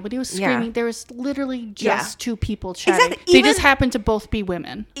crying. Nobody was screaming. Yeah. There was literally just 2 people chatting. Exactly. They just happened to both be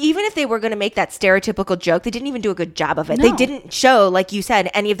women. Even if they were going to make that stereotypical joke, they didn't even do a good job of it. No. They didn't show, like you said,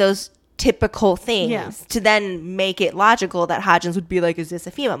 any of those typical things to then make it logical that Hodgins would be like, is this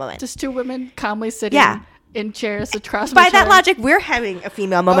a female moment? Just 2 women calmly sitting in chairs across. By that logic, we're having a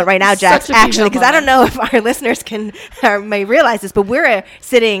female moment right now, Jeff. Actually, because I don't know if our listeners can or may realize this, but we're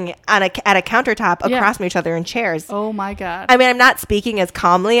sitting at a countertop across from each other in chairs. Oh my god! I mean, I'm not speaking as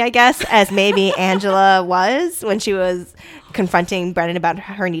calmly, I guess, as maybe Angela was when she was confronting Brennan about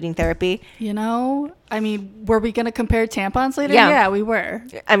her needing therapy. You know, I mean, were we going to compare tampons later? Yeah. Yeah, we were.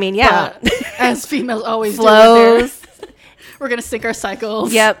 I mean, yeah. But as females always Flows. do. We're going to sync our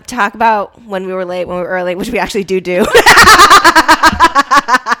cycles. Yep. Talk about when we were late, when we were early, which we actually do.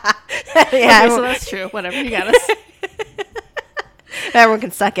 Yeah. Okay, so that's true. Whatever. You got us. Everyone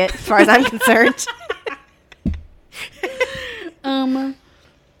can suck it, as far as I'm concerned.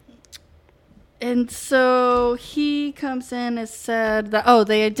 And so he comes in and said that,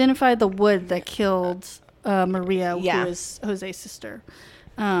 they identified the wood that killed Maria, who is Jose's sister.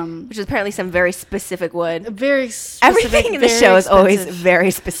 Which is apparently some very specific wood. Very specific. Everything in the show is always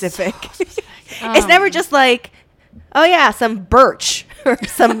very specific. So specific. It's never just like, oh yeah, some birch or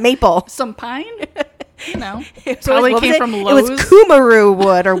some maple. Some pine? You know. It probably came from Lowe's. It was Kumaru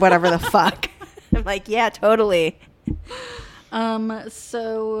wood or whatever the fuck. I'm like, yeah, totally.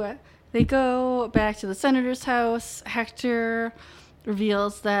 So they go back to the senator's house. Hector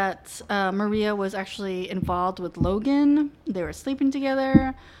reveals that Maria was actually involved with Logan. They were sleeping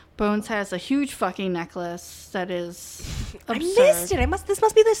together. Bones has a huge fucking necklace that is absurd. I missed it. This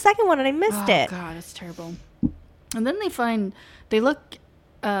must be the second one, and I missed it. Oh god, it's terrible. And then they're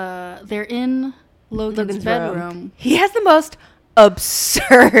in Logan's bedroom. He has the most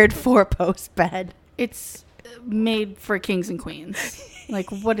absurd 4-post bed. It's made for kings and queens. Like,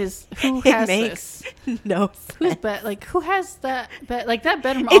 who has this? No sense. Whose bed? Like, who has that bed? Like, that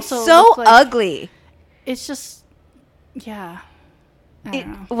bedroom it's also so ugly. It's just, yeah. I don't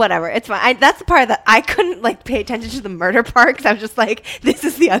know. Whatever. It's fine. That's the part that I couldn't, like, pay attention to the murder part, because I was just like, this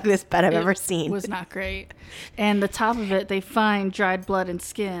is the ugliest bed I've ever seen. It was not great. And the top of it, they find dried blood and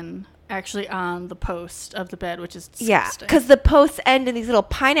skin actually on the post of the bed, which is disgusting. Yeah, because the posts end in these little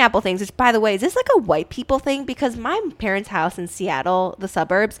pineapple things, which, by the way, is this like a white people thing? Because my parents' house in Seattle, the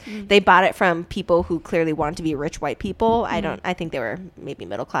suburbs, they bought it from people who clearly wanted to be rich white people. I think they were maybe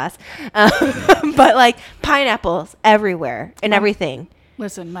middle class. But like pineapples everywhere and everything.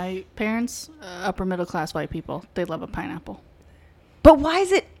 Listen, my parents, upper middle class white people, they love a pineapple. But why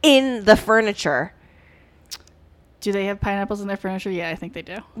is it in the furniture? Do they have pineapples in their furniture? Yeah, I think they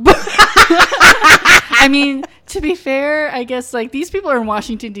do. I mean, to be fair, I guess like these people are in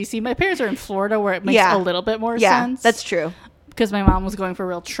Washington, D.C. My parents are in Florida, where it makes a little bit more sense. Yeah, that's true. Because my mom was going for a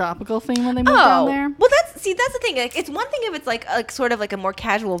real tropical theme when they moved down there. Well, that's the thing. Like, it's one thing if it's like sort of like a more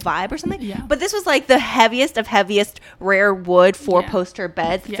casual vibe or something. Yeah. But this was like the heaviest of heaviest rare wood 4-poster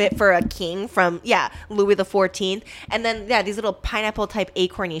beds fit for a king from Louis XIV. And then these little pineapple type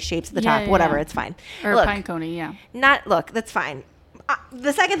acorny shapes at the top. Whatever, it's fine. Or pine coney, That's fine.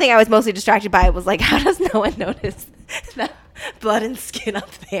 The second thing I was mostly distracted by was like, how does no one notice the blood and skin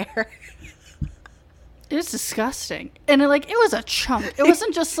up there? It was disgusting. And it was a chunk. It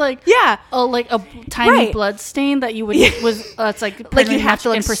wasn't just like a tiny blood stain that you would it's like you have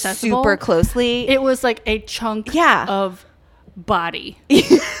to look super closely. It was like a chunk of body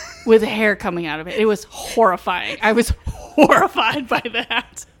with hair coming out of it. It was horrifying. I was horrified by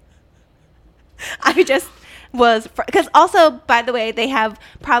that. I just was, because also, by the way, they have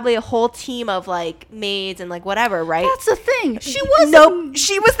probably a whole team of like maids and like whatever, right? That's the thing. She was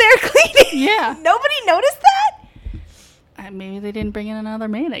there cleaning. Yeah. Nobody noticed that? Maybe they didn't bring in another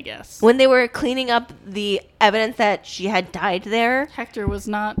maid, I guess. When they were cleaning up the evidence that she had died there, Hector was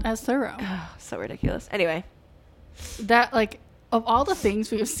not as thorough. Oh, so ridiculous. Anyway, that of all the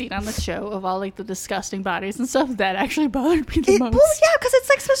things we've seen on the show, of all like the disgusting bodies and stuff, that actually bothered me the most. Well, yeah, because it's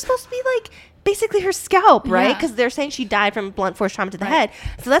like supposed to be like basically her scalp, right? Because they're saying she died from blunt force trauma to the head.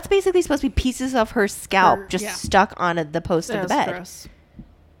 So that's basically supposed to be pieces of her scalp stuck on the post of the bed. Gross.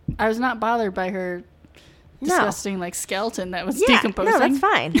 I was not bothered by her disgusting like skeleton that was decomposing. No, that's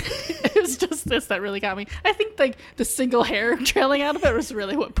fine. It was just this that really got me. I think like the single hair trailing out of it was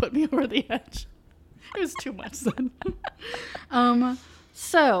really what put me over the edge. It was too much then.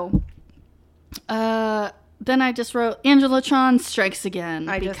 Then I just wrote Angela Tron strikes again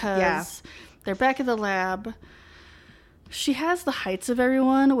because they're back at the lab. She has the heights of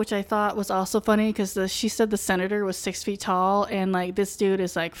everyone, which I thought was also funny because she said the senator was 6 feet tall, and like this dude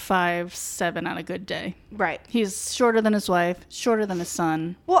is like 5'7" on a good day. Right. He's shorter than his wife, shorter than his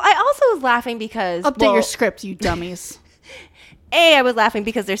son. Well, I also was laughing because update your script, you dummies. I was laughing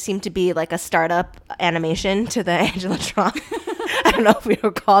because there seemed to be like a startup animation to the Angela Tron. I don't know if we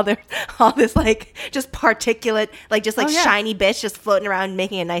recall there's all this like just particulate, like just like shiny bits just floating around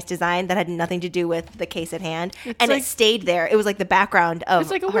making a nice design that had nothing to do with the case at hand. And it stayed there. It was like the background of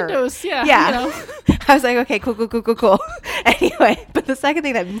it's like a her. Windows, Yeah. You know? I was like, okay, cool. Anyway, but the second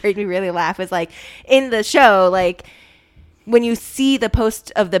thing that made me really laugh was like in the show, like when you see the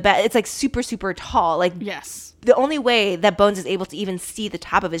post of the bed, it's like super, super tall. Like, yes. The only way that Bones is able to even see the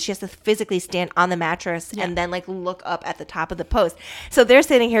top of it, she has to physically stand on the mattress and then like look up at the top of the post. So they're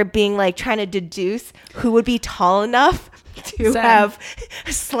sitting here being like trying to deduce who would be tall enough to have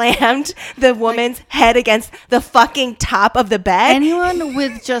slammed the woman's head against the fucking top of the bed. Anyone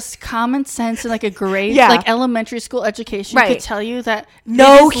with just common sense and like a grade, like elementary school education could tell you that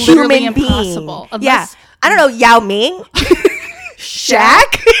no it is human impossible. Being. Unless, I don't know, Yao Ming?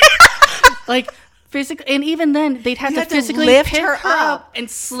 Shaq? Like, physically, and even then, they'd have to physically lift her up and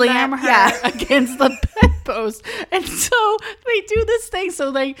slam her against the bedpost. And so they do this thing. So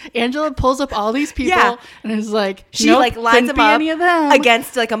like Angela pulls up all these people and is like, she like lines them up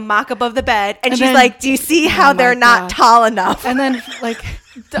against like a mock-up of the bed, and she's then, like, "Do you see how they're not tall enough?" And then like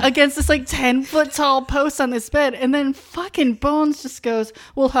against this like 10-foot tall post on this bed, and then fucking Bones just goes,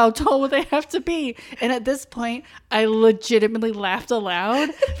 "Well, how tall would they have to be?" And at this point, I legitimately laughed aloud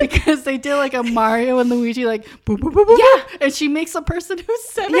because they did like a Mario and Luigi like boop, boop, boop, boop, boop, and she makes a person who's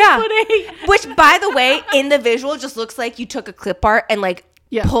 7'8", which by the way, in the visual, just looks like you took a clip art and like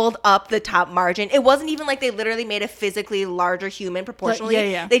pulled up the top margin. It wasn't even like they literally made a physically larger human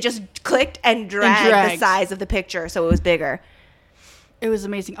proportionally. They just clicked and dragged the size of the picture so it was bigger. It was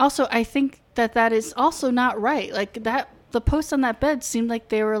amazing. Also, I think that is also not right. Like that, the posts on that bed seemed like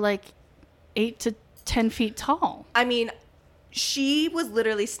they were like 8 to 10 feet tall. I mean, she was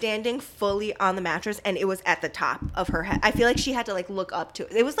literally standing fully on the mattress, and it was at the top of her head. I feel like she had to like look up to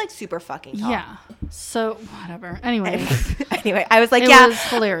it. It was like super fucking tall. Yeah. So whatever. Anyway, I was like, it was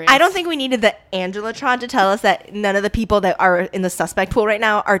hilarious. I don't think we needed the Angelatron to tell us that none of the people that are in the suspect pool right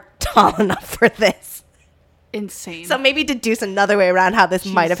now are tall enough for this. Insane. So maybe deduce another way around how this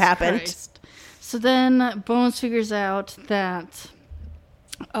might have happened. Christ. So then Bones figures out that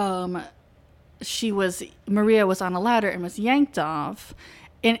Maria was on a ladder and was yanked off,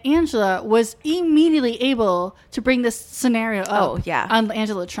 and Angela was immediately able to bring this scenario up on the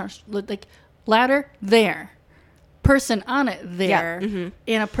Angela Trump, like ladder there, person on it there, and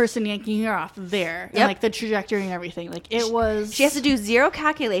a person yanking her off there, and like the trajectory and everything. Like it was. She has to do zero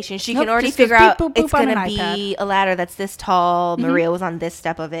calculation. She can already figure out it's going to be a ladder that's this tall. Maria was on this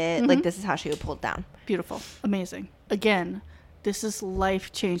step of it. Like this is how she would pull it down. Beautiful, amazing. Again, this is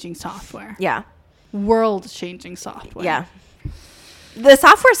life-changing software. Yeah, world-changing software. Yeah, the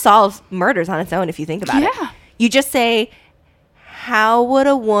software solves murders on its own if you think about it. Yeah, you just say, how would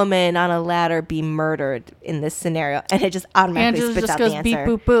a woman on a ladder be murdered in this scenario? And it just automatically spits out the answer. Beep,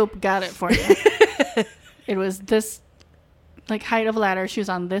 boop, boop. Got it for you. It was this, like, height of ladder. She was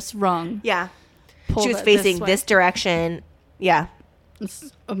on this rung. Yeah. She was facing this direction. Yeah.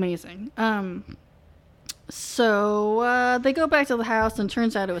 It's amazing. So they go back to the house, and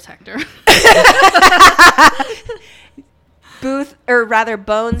turns out it was Hector.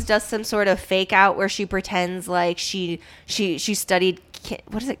 Bones does some sort of fake out where she pretends like she studied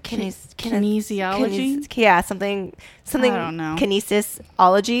what is it? Kinesiology? Yeah, something I don't know.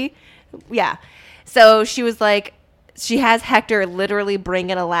 Kinesiology. Yeah. So she was like, she has Hector literally bring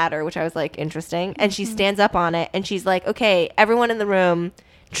in a ladder, which I was like, interesting. And she stands up on it and she's like, okay, everyone in the room,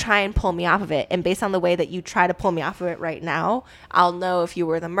 try and pull me off of it. And based on the way that you try to pull me off of it right now, I'll know if you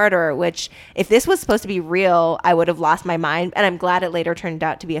were the murderer, which if this was supposed to be real, I would have lost my mind. And I'm glad it later turned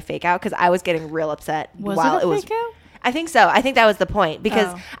out to be a fake out because I was getting real upset. Was it a fake out? I think so. I think that was the point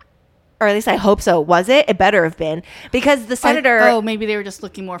because, or at least I hope so. Was it? It better have been because the senator. Maybe they were just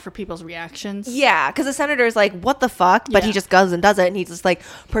looking more for people's reactions. Yeah, because the senator is like, what the fuck? But he just goes and does it. And he just like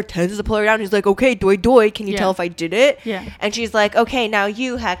pretends to pull her down. He's like, okay, doy. Can you tell if I did it? Yeah. And she's like, okay, now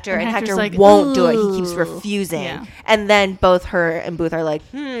you, Hector. And Hector like, won't do it. He keeps refusing. Yeah. And then both her and Booth are like,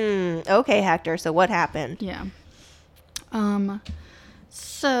 okay, Hector. So what happened? Yeah.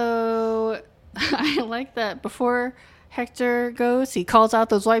 So I like that before Hector goes, he calls out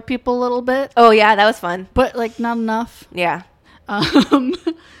those white people a little bit. Oh yeah, that was fun, but like not enough. Yeah. And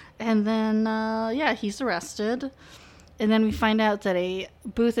then he's arrested, and then we find out that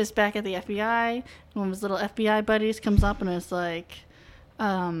Booth is back at the FBI. One of his little FBI buddies comes up and is like,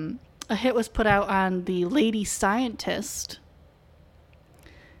 a hit was put out on the lady scientist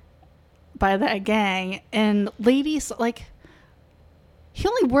by that gang, and ladies like. He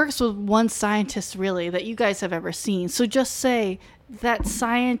only works with one scientist, really, that you guys have ever seen. So just say that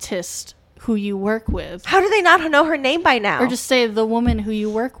scientist who you work with. How do they not know her name by now? Or just say the woman who you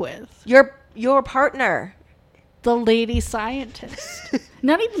work with. Your partner. The lady scientist.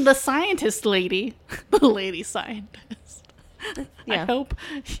 Not even the scientist lady. The lady scientist. Yeah. I hope.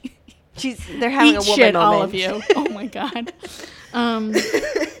 They're having a woman shit, moment. All of you. Oh, my God.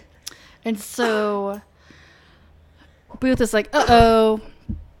 And so... Booth is like, uh-oh.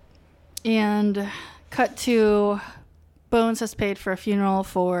 And cut to Bones has paid for a funeral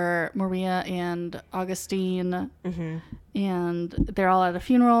for Maria and Augustine. Mm-hmm. And they're all at a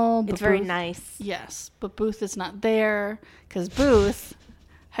funeral. It's very nice. Yes. But Booth is not there because Booth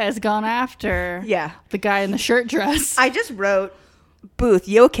has gone after the guy in the shirt dress. I just wrote, Booth,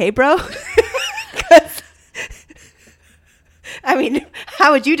 you okay, bro? I mean,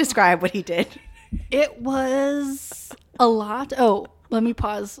 how would you describe what he did? It was a lot. Oh, let me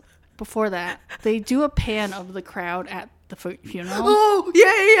pause before that. They do a pan of the crowd at the funeral. Oh,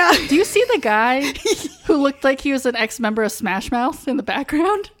 yeah. Do you see the guy who looked like he was an ex-member of Smash Mouth in the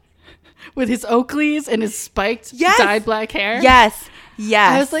background? With his Oakleys and his spiked dyed black hair? Yes.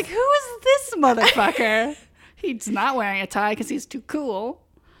 I was like, who is this motherfucker? He's not wearing a tie because he's too cool.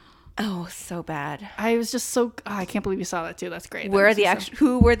 Oh, so bad. I was just so... Oh, I can't believe you saw that, too. That's great.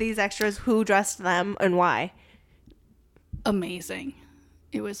 Who were these extras? Who dressed them and why? Amazing.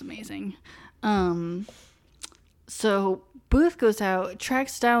 It was amazing. So Booth goes out,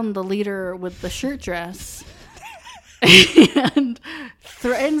 tracks down the leader with the shirt dress, and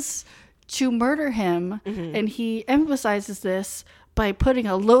threatens to murder him. Mm-hmm. And he emphasizes this by putting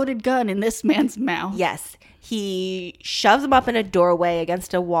a loaded gun in this man's mouth. Yes. He shoves him up in a doorway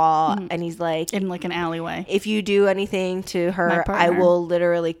against a wall, and he's like... In like an alleyway. If you do anything to her, I will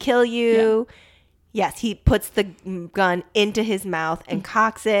literally kill you. Yeah. Yes, he puts the gun into his mouth and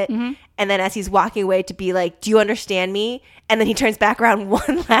cocks it. Mm-hmm. And then as he's walking away to be like, do you understand me? And then he turns back around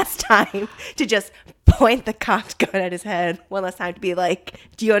one last time to just point the cocked gun at his head one last time to be like,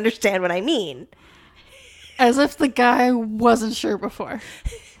 do you understand what I mean? As if the guy wasn't sure before.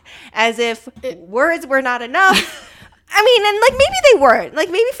 As if words were not enough. I mean, and like maybe they weren't. Like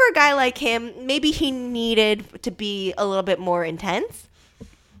maybe for a guy like him, maybe he needed to be a little bit more intense.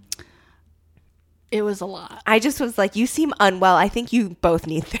 It was a lot. I just was like, you seem unwell. I think you both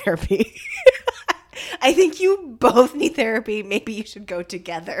need therapy. I think you both need therapy. Maybe you should go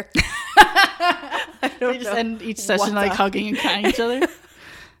together. They just end each session like hugging and crying each other.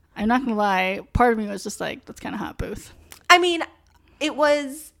 I'm not going to lie. Part of me was just like, that's kind of hot, Booth. I mean, it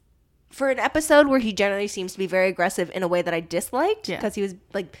was for an episode where he generally seems to be very aggressive in a way that I disliked because he was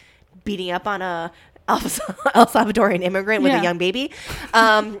like beating up on a El Salvadorian immigrant with a young baby.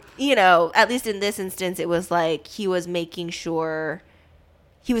 You know, at least in this instance, it was like he was making sure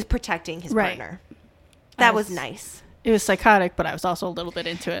he was protecting his partner. That was nice. It was psychotic, but I was also a little bit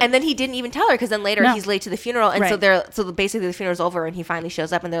into it. And then he didn't even tell her because then later he's late to the funeral, and so basically the funeral's over, and he finally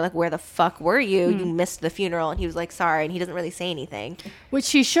shows up, and they're like, "Where the fuck were you? You missed the funeral." And he was like, "Sorry," and he doesn't really say anything, which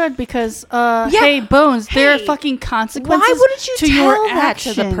he should because, hey, Bones, there are fucking consequences. Why wouldn't you tell that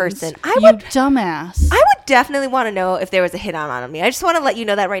to the person? You dumbass. I would definitely want to know if there was a hit on me. I just want to let you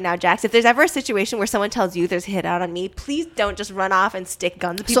know that right now, Jax. If there's ever a situation where someone tells you there's a hit out on me, please don't just run off and stick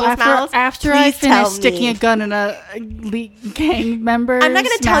guns in people's mouths. After I finish sticking a gun in a gang member, I'm not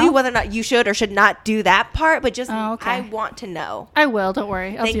going to tell you whether or not you should or should not do that part, but just I want to know. I will. Don't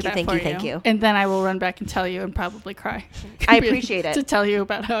worry. I'll do that for you. Thank you. And then I will run back and tell you and probably cry. I appreciate it. To tell you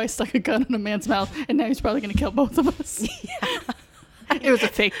about how I stuck a gun in a man's mouth and now he's probably going to kill both of us. It was a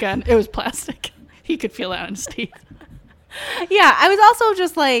fake gun. It was plastic. He could feel it on his teeth. Yeah, I was also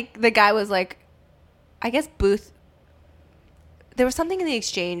just like, the guy was like, I guess Booth, there was something in the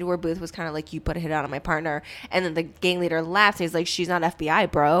exchange where Booth was kind of like, you put a hit out on my partner, and then the gang leader laughs, and he's like, she's not FBI,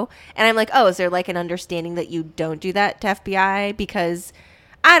 bro. And I'm like, oh, is there like an understanding that you don't do that to FBI? Because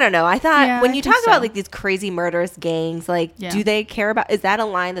I don't know. I thought when you talk about like these crazy murderous gangs, like, do they care about, is that a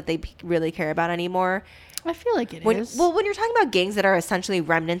line that they really care about anymore? I feel like it is. Well, when you're talking about gangs that are essentially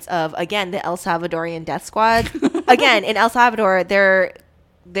remnants of, again, the El Salvadorian death squad, again, in El Salvador,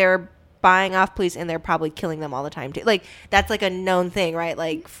 they're buying off police and they're probably killing them all the time too. Like, that's like a known thing, right?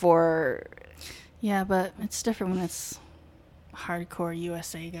 Like, for... Yeah, but it's different when it's hardcore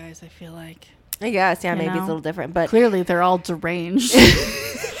USA guys, I feel like. I guess, yeah, maybe it's a little different, but... Clearly, they're all deranged.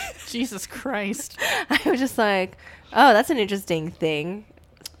 Jesus Christ. I was just like, oh, that's an interesting thing.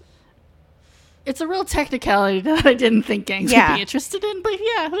 It's a real technicality that I didn't think gangs would be interested in, but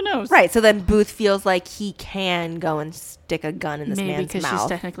who knows? Right, so then Booth feels like he can go and stick a gun in this man's mouth. Maybe because she's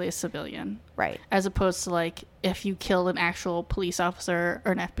technically a civilian. Right. As opposed to, like, if you killed an actual police officer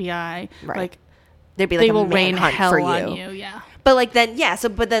or an FBI, like, there'd be like they will rain hell on you. Yeah. But like then,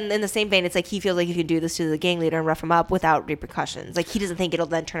 but then in the same vein, it's like he feels like he can do this to the gang leader and rough him up without repercussions. Like, he doesn't think it'll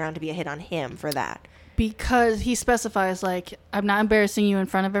then turn out to be a hit on him for that. Because he specifies, like, I'm not embarrassing you in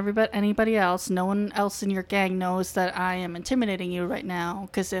front of anybody else. No one else in your gang knows that I am intimidating you right now.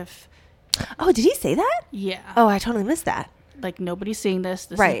 Because if... Oh, did he say that? Yeah. Oh, I totally missed that. Like, nobody's seeing this.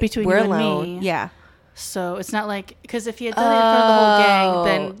 This is between you and me. Yeah. So it's not like, because if he had done it in front of the whole gang,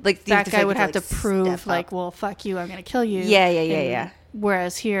 then like that guy would have to prove like, well, fuck you, I'm gonna kill you. Yeah.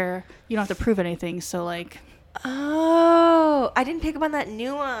 Whereas here, you don't have to prove anything. So like, oh, I didn't pick up on that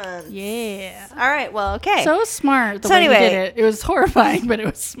nuance. Yeah. All right. Well, okay. So smart the way he did it. It was horrifying, but it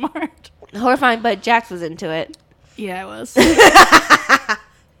was smart. Horrifying, but Jax was into it. Yeah, it was.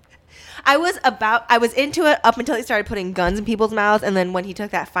 I was into it up until he started putting guns in people's mouths, and then when he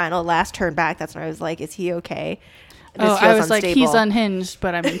took that final last turn back, that's when I was like, is he okay? I was unstable. Like, he's unhinged,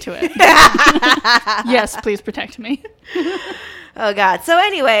 but I'm into it. Yes, please protect me. Oh God. So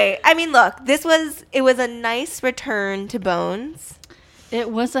anyway, I mean, look, it was a nice return to Bones.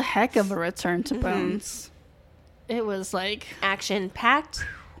 It was a heck of a return to Bones. It was like action packed.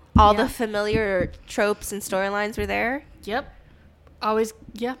 All the familiar tropes and storylines were there. Yep. Always,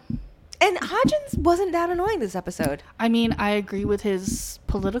 yeah. And Hodgins wasn't that annoying this episode. I mean, I agree with his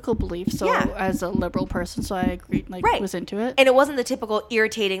political beliefs. So as a liberal person, so I agree, was into it. And it wasn't the typical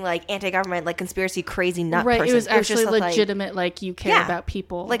irritating, like, anti-government, like, conspiracy crazy nut person. It was actually legitimate, like, you care about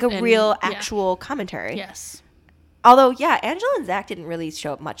people. Like a real, actual commentary. Yes. Although, Angela and Zach didn't really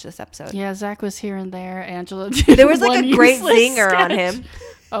show up much this episode. Yeah, Zach was here and there. Angela did. There was, like, a great zinger on him.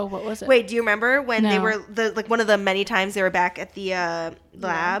 Oh, what was it? Wait, do you remember when they were, one of the many times they were back at the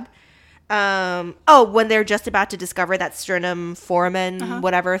lab? When they're just about to discover that sternum foramen,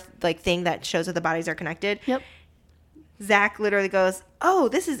 whatever, like, thing that shows that the bodies are connected. Yep. Zach literally goes, oh,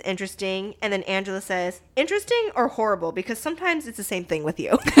 this is interesting. And then Angela says, interesting or horrible? Because sometimes it's the same thing with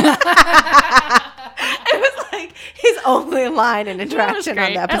you. It was like his only line and interaction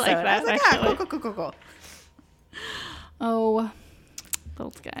on the episode. I was like, cool. Oh,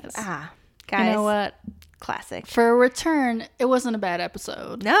 those guys. Guys. You know what? Classic. For a return, it wasn't a bad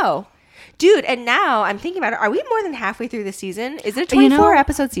episode. No. Dude, and now I'm thinking about it. Are we more than halfway through the season? Is it a 24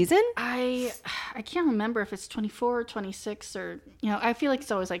 episode season? I can't remember if it's 24 or 26 or, I feel like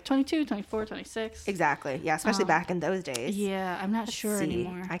it's always like 22, 24, 26. Exactly. Yeah, especially back in those days. Yeah, I'm not sure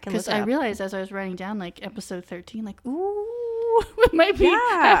anymore. I can look it up. Because I realized as I was writing down like episode 13, like, ooh, it might be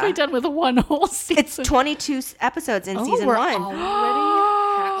halfway done with one whole season. It's 22 episodes in season we're one.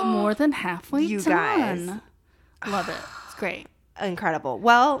 Already more than halfway you done. Guys. Love it. It's great. Incredible.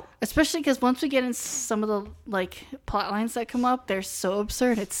 Well, especially because once we get in some of the like plot lines that come up, they're so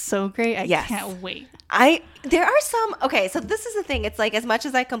absurd. It's so great. I can't wait. There are some. Okay, so this is the thing. It's like, as much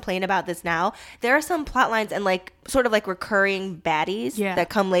as I complain about this now, there are some plot lines and like sort of like recurring baddies that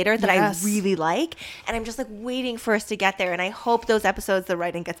come later that I really like, and I'm just like waiting for us to get there. And I hope those episodes the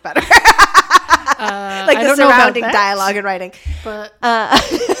writing gets better. Like the surrounding dialogue and writing, but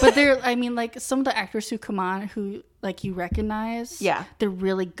they're. I mean, like some of the actors who come on who like you recognize, they're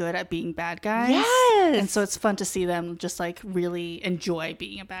really good at being bad guys. Yes, and so it's fun to see them just like really enjoy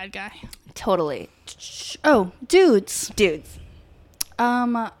being a bad guy. Totally. Oh, dudes.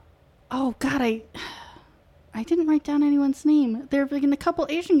 Oh God, I didn't write down anyone's name. There have been a couple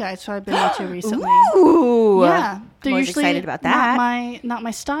Asian guys who I've been into recently. Ooh, yeah, they're usually excited about that. Not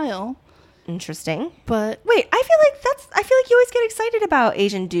my style. Interesting. But wait, I feel like you always get excited about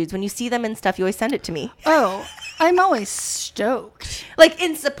Asian dudes when you see them and stuff. You always send it to me. Oh, I'm always stoked, like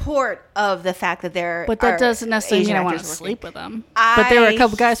in support of the fact that they're. But that doesn't necessarily mean I want to sleep with them. But there were a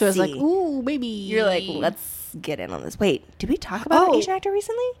couple guys who I was like, "Ooh, baby." You're like, let's get in on this. Wait, did we talk about an Asian actor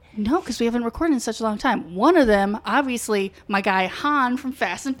recently? No, because we haven't recorded in such a long time. One of them, obviously, my guy Han from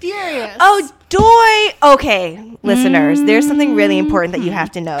Fast and Furious. Oh, Doy! Okay, listeners, there's something really important that you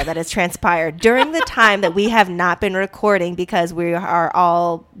have to know that has transpired during the time that we have not been recording because we were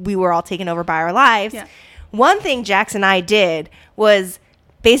all taken over by our lives. Yeah. One thing Jax and I did was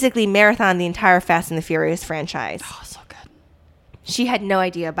basically marathon the entire Fast and the Furious franchise. Oh, so good. She had no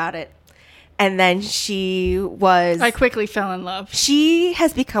idea about it. And then I quickly fell in love. She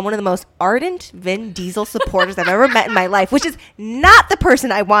has become one of the most ardent Vin Diesel supporters I've ever met in my life, which is not the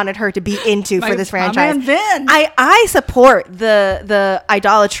person I wanted her to be into for this franchise. My man Vin. I support the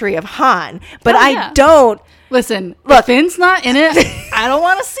idolatry of Han, but I don't. Listen, look, if Vin's not in it, I don't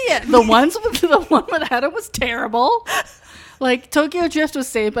want to see it. The one with Adam was terrible. Like Tokyo Drift was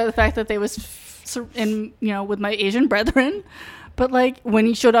saved by the fact that they was in with my Asian brethren. But, like, when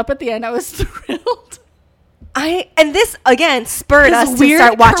he showed up at the end, I was thrilled. And this, again, spurred us to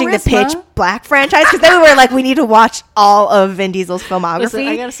start watching the Pitch Black franchise. Because then we were like, we need to watch all of Vin Diesel's filmography. Listen,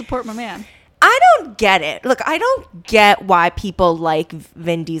 I got to support my man. I don't get it. Look, I don't get why people like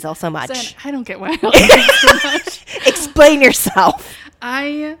Vin Diesel so much. Listen, I don't get why I like him so much. Explain yourself.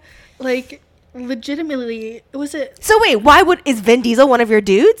 Legitimately, was it... So, wait, is Vin Diesel one of your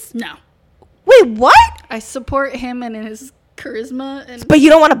dudes? No. Wait, what? I support him and his charisma, but you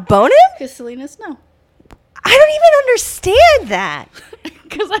don't want to bone him? Because Selena's no. I don't even understand that.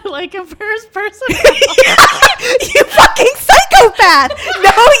 Because I like him for his personality. You fucking psychopath.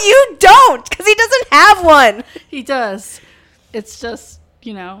 No, you don't. Because he doesn't have one. He does. It's just,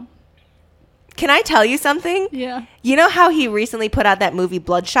 Can I tell you something? Yeah. You know how he recently put out that movie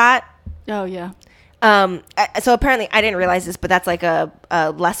Bloodshot? Oh, yeah. So apparently, I didn't realize this, but that's like a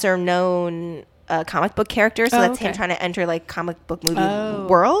lesser known comic book character. So that's him trying to enter like comic book movie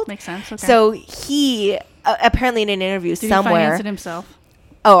world. Makes sense. Okay. So he apparently in an interview Did somewhere. he finance it himself?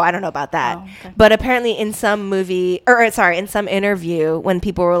 Oh, I don't know about that. Oh, okay. But apparently in some movie, in some interview, when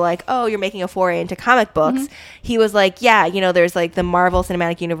people were like, oh, you're making a foray into comic books, he was like, yeah, there's like the Marvel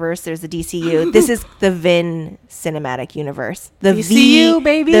Cinematic Universe, there's the DCU. This is the Vin Cinematic Universe. The VCU,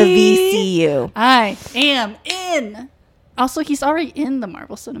 baby. The VCU. I am in. Also, he's already in the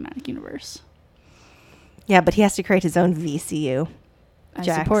Marvel Cinematic Universe. Yeah, but he has to create his own VCU. I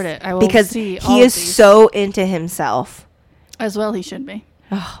support it. I will because see he is so into himself. As well, he should be.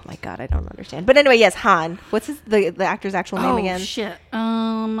 Oh my god, I don't understand. But anyway, yes, Han. What's the actor's actual name again? Oh shit.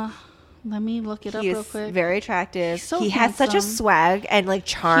 Let me look it up real quick. He's very attractive. So he has such a swag and like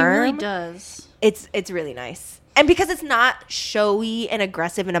charm. He really does. It's really nice. And because it's not showy and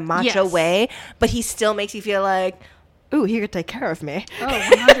aggressive in a macho way, but he still makes you feel like, ooh, he could take care of me. Oh,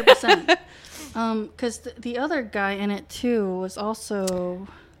 100%. Because the other guy in it too was also.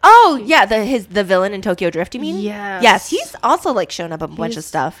 Oh yeah, the villain in Tokyo Drift. You mean? Yes. Yes, he's also like shown up a bunch of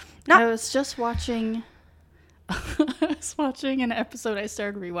stuff. I was just watching. I was watching an episode. I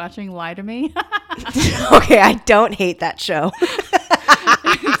started rewatching Lie to Me. Okay, I don't hate that show.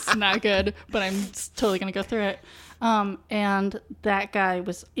 It's not good, but I'm totally gonna go through it. And that guy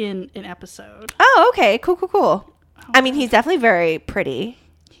was in an episode. Oh, okay, cool. I mean, he's definitely very pretty.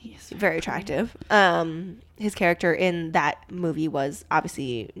 He's very attractive. His character in that movie was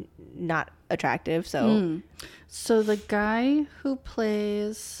obviously not attractive. So the guy who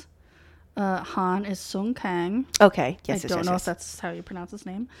plays Han is Sung Kang. Okay, yes. I don't know if that's how you pronounce his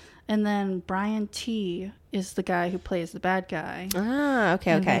name. And then Brian T is the guy who plays the bad guy. Ah,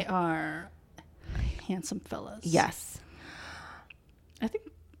 okay. They are handsome fellas. Yes. I think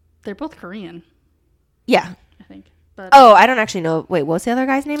they're both Korean. Yeah. I think. But I don't actually know. Wait, what's the other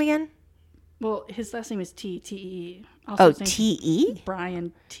guy's name again? Well, his last name is T-E. Oh, T-E?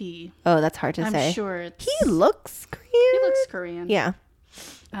 Brian T. Oh, that's hard to say. I'm sure he looks Korean. He looks Korean. Yeah.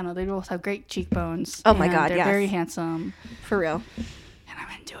 I don't know. They both have great cheekbones. Oh my god, they're very handsome. For real. And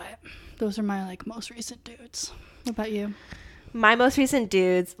I'm into it. Those are my most recent dudes. What about you? My most recent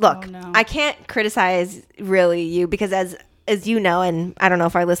dudes. Look, I can't criticize really you because as you know, and I don't know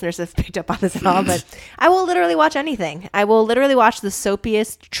if our listeners have picked up on this at all, but I will literally watch anything. I will literally watch the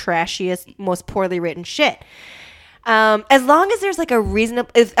soapiest, trashiest, most poorly written shit. As long as there's like as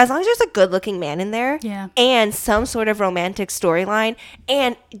long as there's a good looking man in there and some sort of romantic storyline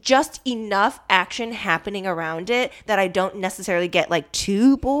and just enough action happening around it that I don't necessarily get like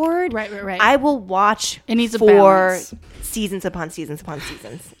too bored. Right. I will watch it needs for seasons upon seasons upon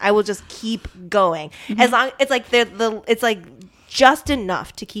seasons. I will just keep going. As long it's like it's like just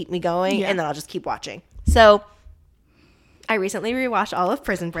enough to keep me going and then I'll just keep watching. So I recently rewatched all of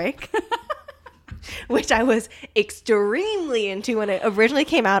Prison Break. Which I was extremely into when it originally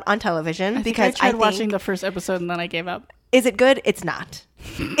came out on television. I tried watching the first episode and then I gave up. Is it good? It's not.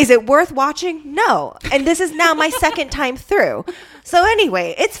 Is it worth watching? No. And this is now my second time through. So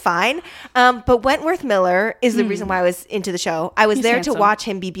anyway, it's fine. But Wentworth Miller is the reason why I was into the show. I was He's there handsome. to watch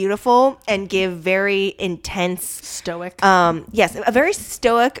him be beautiful and give very intense, stoic. Yes, a very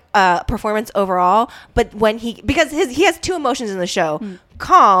stoic performance overall. But because he has two emotions in the show.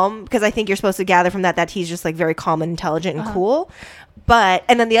 Calm, because I think you're supposed to gather from that he's just like very calm and intelligent and cool.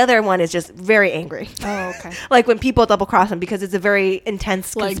 And then the other one is just very angry. Oh, okay. Like when people double cross him because it's a very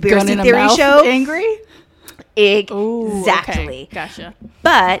intense like conspiracy theory show. Angry? Exactly. Ooh, okay. Gotcha.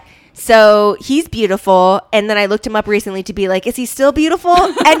 But so he's beautiful, and then I looked him up recently to be like, is he still beautiful?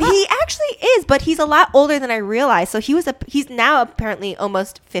 And he actually is, but he's a lot older than I realized. So he's now apparently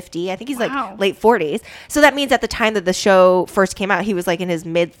almost 50. I think he's like late 40s. So that means at the time that the show first came out, he was like in his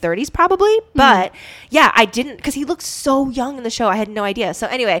mid 30s probably. But yeah, I didn't, because he looked so young in the show. I had no idea. So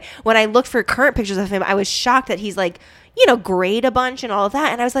anyway, when I looked for current pictures of him, I was shocked that he's like, grayed a bunch and all of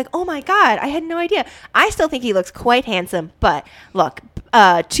that. And I was like, oh my God, I had no idea. I still think he looks quite handsome. But look,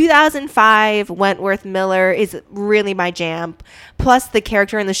 2005 Wentworth Miller is really my jam. Plus the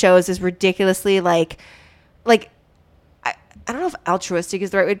character in the show is ridiculously like I I don't know if altruistic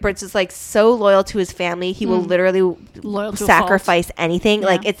is the right word, but it's just like so loyal to his family. He will literally sacrifice anything. Yeah.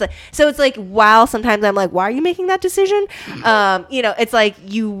 Like it's like, so it's like, while sometimes I'm like, why are you making that decision? You know, it's like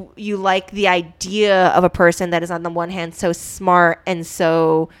you like the idea of a person that is on the one hand so smart and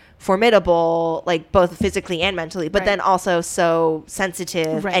so formidable, like both physically and mentally, but then also so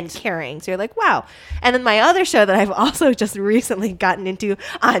sensitive and caring. So you're like, wow. And then my other show that I've also just recently gotten into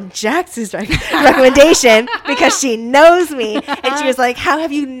on Jax's recommendation, because she knows me, and she was like, how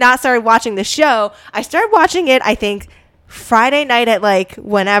have you not started watching the show? I started watching it, I think, Friday night at like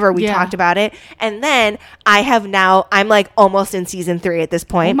whenever we talked about it, and then I'm like almost in season 3 at this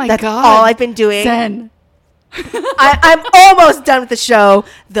point. Oh my That's God. all I've been doing. Zen. I'm almost done with the show,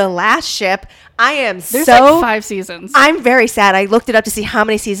 The Last Ship. There's like 5 seasons. I'm very sad. I looked it up to see how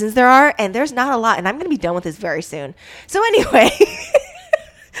many seasons there are, and there's not a lot, and I'm going to be done with this very soon. So anyway,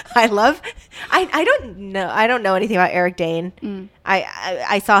 I don't know anything about Eric Dane.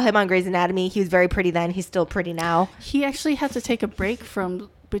 I saw him on Grey's Anatomy. He was very pretty then. He's still pretty now. He actually had to take a break from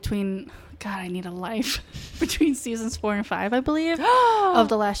between... God, I need a life. Between seasons 4 and 5, I believe, of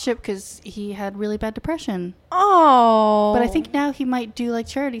The Last Ship, because he had really bad depression. Oh. But I think now he might do like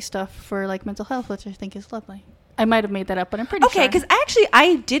charity stuff for like mental health, which I think is lovely. I might have made that up, but I'm pretty sure. Okay, because actually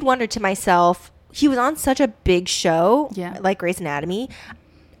I did wonder to myself, he was on such a big show, like Grey's Anatomy.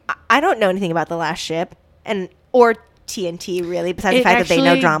 I don't know anything about The Last Ship or TNT, really, besides the fact that they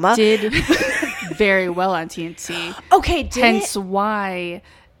know drama. It did very well on TNT. Okay, hence why...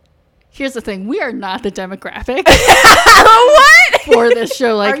 Here's the thing. We are not the demographic what? for this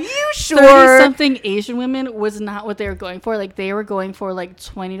show. Like, are you sure? 30-something Asian women was not what they were going for. Like, they were going for, like,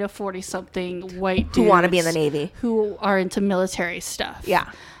 20 to 40-something white dudes. Who want to be in the Navy. Who are into military stuff.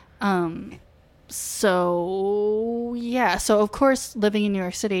 Yeah. So, yeah. So, of course, living in New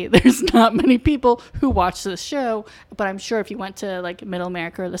York City, there's not many people who watch this show. But I'm sure if you went to, like, Middle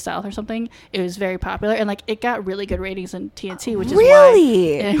America or the South or something, it was very popular. And, like, it got really good ratings in TNT, which is why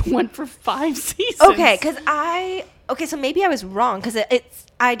it went for 5 seasons. Okay, so maybe I was wrong, because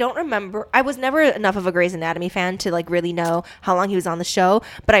I don't remember. I was never enough of a Grey's Anatomy fan to like really know how long he was on the show,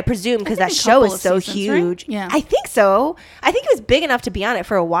 but I presume because that show is so huge. Right? Yeah, I think so. I think he was big enough to be on it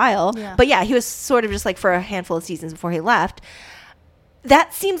for a while. Yeah. But yeah, he was sort of just like for a handful of seasons before he left.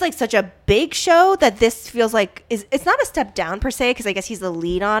 That seems like such a big show that this feels like it's not a step down per se, because I guess he's the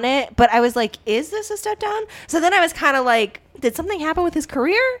lead on it. But I was like, is this a step down? So then I was kind of like, did something happen with his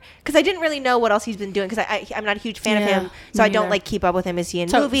career? Because I didn't really know what else he's been doing, because I'm not a huge fan of him. So I don't like keep up with him. Is he in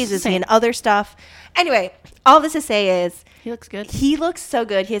movies? Is he in other stuff? Anyway, all this to say is he looks good. He looks so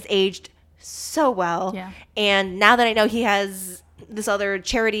good. He has aged so well. Yeah. And now that I know he has this other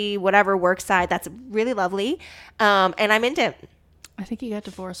charity, whatever work side, that's really lovely. And I'm into it. I think he got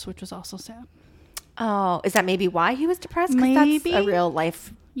divorced, which was also sad. Oh, is that maybe why he was depressed? Maybe. That's a real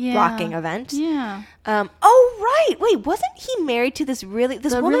life rocking event. Yeah. Oh, right. Wait, wasn't he married to this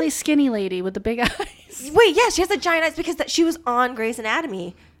really skinny lady with the big eyes? Wait, yeah, she has the giant eyes because she was on Grey's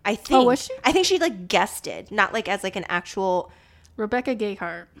Anatomy, I think. Oh, was she? I think she like guested, not like as like an actual... Rebecca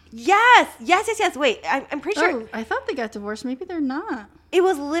Gayheart. Yes. Wait, I'm pretty sure. Oh, I thought they got divorced. Maybe they're not. It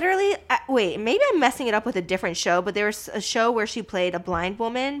was literally, wait, maybe I'm messing it up with a different show, but there was a show where she played a blind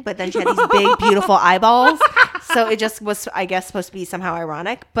woman, but then she had these big, beautiful eyeballs. So it just was, I guess, supposed to be somehow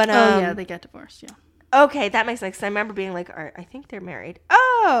ironic. But yeah, they got divorced, yeah. Okay, that makes sense. I remember being like, all right, I think they're married.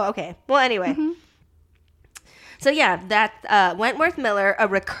 Oh, okay. Well, anyway. Mm-hmm. So yeah, that Wentworth Miller, a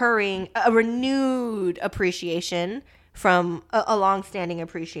renewed appreciation from a long-standing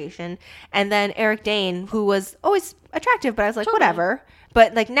appreciation, and then Eric Dane, who was always attractive, but I was like, whatever.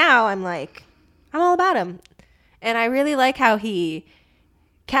 But like now, I'm like, I'm all about him, and I really like how he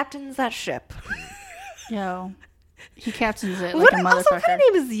captains that ship. Yo, he captains it like a motherfucker. Also, what kind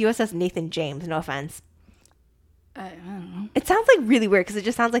of name is the USS Nathan James? No offense. I don't know. It sounds like really weird because it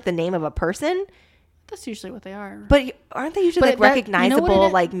just sounds like the name of a person. That's usually what they are. But aren't they usually recognizable,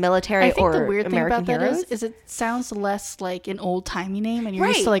 like military or American heroes? I think the weird thing about that is it sounds less like an old-timey name, and you're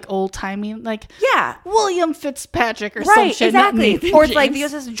used to like old-timey, like William Fitzpatrick or some shit. Exactly. Or it's like the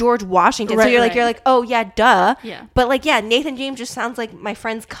USS George Washington. So you're like, oh yeah, duh. Yeah. But like, yeah, Nathan James just sounds like my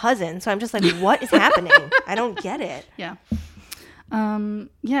friend's cousin. So I'm just like, what is happening? I don't get it. Yeah.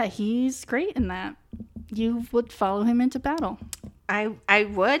 Yeah, he's great in that. You would follow him into battle. I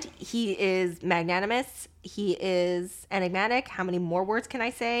would. He is magnanimous. He is enigmatic. How many more words can I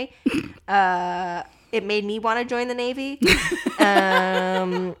say? It made me want to join the Navy.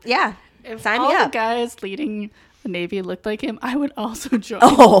 Yeah. If sign all me up. the guys leading the Navy looked like him, I would also join.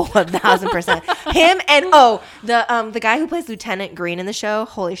 Oh, 1,000%. Him and the guy who plays Lieutenant Green in the show.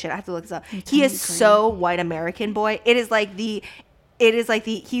 Holy shit, I have to look this up. He is so white American boy. He's the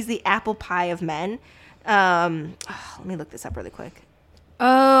apple pie of men. Let me look this up really quick.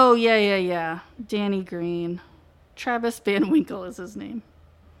 Oh, yeah. Danny Green. Travis Van Winkle is his name.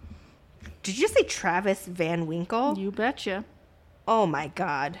 Did you just say Travis Van Winkle? You betcha. Oh my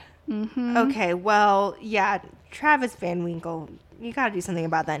God. Mm-hmm. Okay, well, yeah, Travis Van Winkle. You got to do something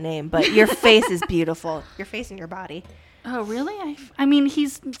about that name, but your face is beautiful. Your face and your body. Oh, really? I mean,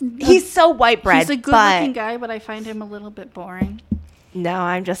 he's so white bread. He's a good-looking guy, but I find him a little bit boring. No,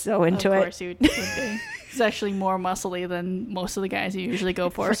 I'm just so into it. Of course he would be. He's actually more muscly than most of the guys you usually go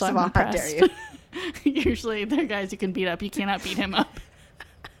for, so I'm impressed. How dare you? Usually they're guys you can beat up. You cannot beat him up.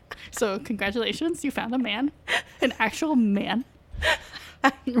 So congratulations, you found a man. An actual man.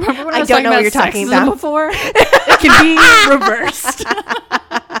 Remember when I was talking about sexism before? It can be reversed.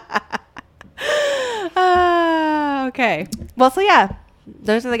 Okay. Well, so yeah,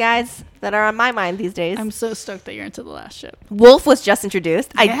 those are the guys that are on my mind these days. I'm so stoked that you're into The Last Ship. Wolf was just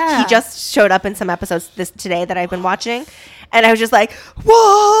introduced. Yeah. He just showed up in some episodes today that I've been watching, and I was just like,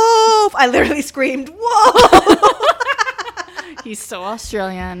 Wolf! I literally screamed, Wolf! He's so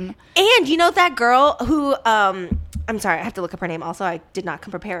Australian. And you know that girl who, I'm sorry, I have to look up her name also. I did not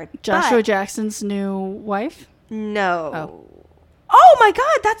come prepared. Joshua Jackson's new wife? No. Oh my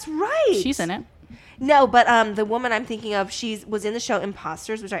God, that's right. She's in it. No, but the woman I'm thinking of, was in the show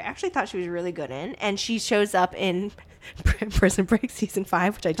Imposters, which I actually thought she was really good in, and she shows up in Prison Break season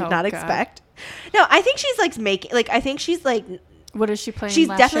 5, which I did not expect. No, I think she's I think she's like. What is she playing? She's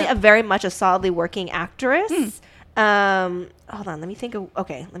definitely very much a solidly working actress. Hold on, let me think of.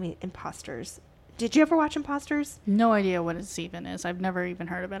 Okay, Imposters. Did you ever watch Imposters? No idea what it even is. I've never even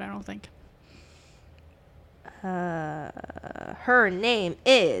heard of it. I don't think. Her name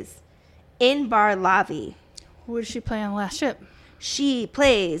is Inbar Lavi. Who does she play on Last Ship? She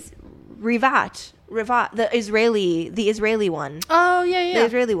plays Rivat, the Israeli one. Oh, yeah. The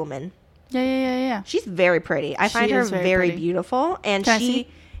Israeli woman. Yeah. She's very pretty. I find her very beautiful, and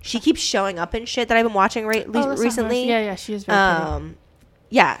she keeps showing up in shit that I've been watching recently. Yeah, she is very pretty.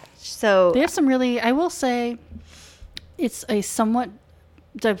 Yeah, so they have some really. I will say, it's a somewhat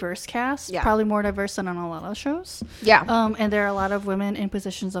diverse cast. Yeah. Probably more diverse than on a lot of shows. Yeah. And there are a lot of women in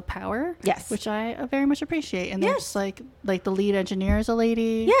positions of power. Yes. Which I very much appreciate. And there's like the lead engineer is a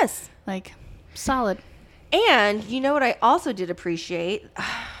lady. Yes. Like, solid. And you know what I also did appreciate?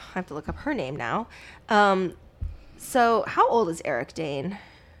 I have to look up her name now. So how old is Eric Dane?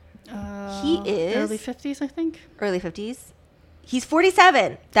 He is early 50s, I think. Early 50s. He's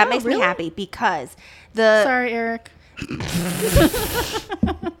 47. That makes me happy because Sorry, Eric.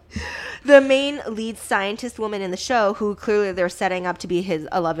 The main lead scientist woman in the show, who clearly they're setting up to be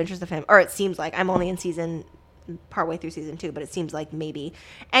a love interest of him, or it seems like. I'm only in partway through season 2, but it seems like maybe.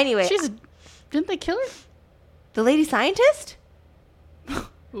 Anyway, didn't they kill her? The lady scientist?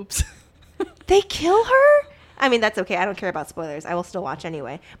 Oops. They kill her? I mean, that's okay. I don't care about spoilers. I will still watch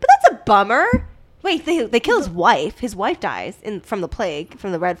anyway. But that's a bummer. Wait, they kill his wife. His wife dies from the plague,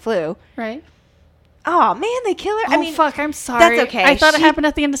 from the red flu. Right. Oh, man, they kill her. Oh, I mean, fuck, I'm sorry. That's okay. I thought it happened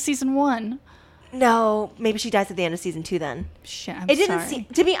at the end of season 1. No, maybe she dies at the end of season 2 then. Shit, I'm sorry.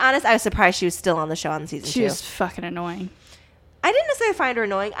 To be honest, I was surprised she was still on the show on season 2. She was fucking annoying. I didn't necessarily find her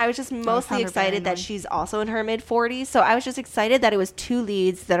annoying. I was just mostly excited that she's also in her mid-40s. So I was just excited that it was 2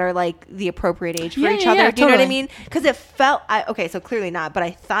 leads that are like the appropriate age for each other. Do you know what I mean? Because it felt... okay, so clearly not. But I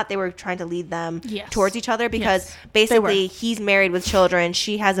thought they were trying to lead them towards each other because basically he's married with children.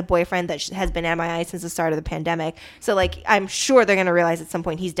 She has a boyfriend that has been MIA since the start of the pandemic. So like I'm sure they're going to realize at some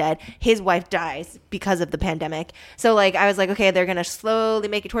point he's dead. His wife dies because of the pandemic. So like I was like, okay, they're going to slowly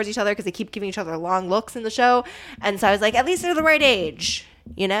make it towards each other because they keep giving each other long looks in the show. And so I was like, at least they're the right age,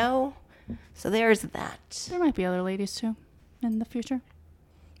 you know? So there's that. There might be other ladies too in the future.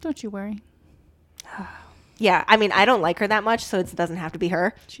 Don't you worry. Yeah, I mean, I don't like her that much, so it doesn't have to be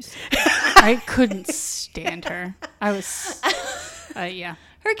her. I couldn't stand her. I was, yeah.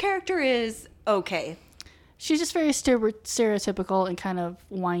 Her character is okay. She's just very stereotypical and kind of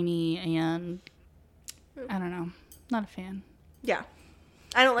whiny, and I don't know. Not a fan. Yeah.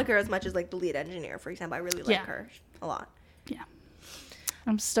 I don't like her as much as like the lead engineer, for example. I really like her a lot. Yeah.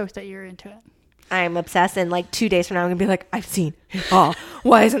 I'm stoked that you're into it. I'm obsessed, and like 2 days from now I'm gonna be like, I've seen it all.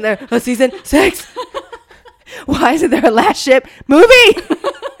 Why isn't there a season 6? Why isn't there a Last Ship movie?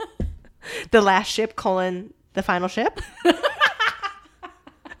 The Last Ship : The Final Ship.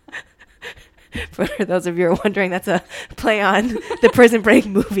 For those of you who are wondering, that's a play on the Prison Break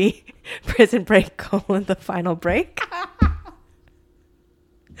movie, Prison Break: The Final Break.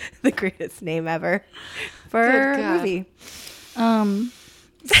 The greatest name ever for a movie.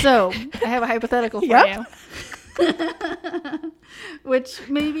 So I have a hypothetical for you, which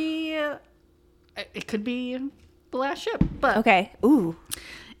maybe it could be the last ship. But okay, ooh,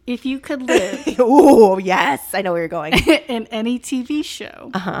 if you could live, ooh, yes, I know where you're going. In any TV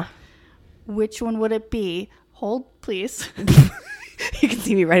show, which one would it be? Hold, please. You can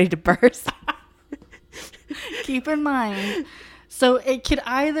see me ready to burst. Keep in mind. So it could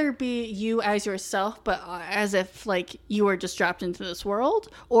either be you as yourself, but as if like you were just dropped into this world,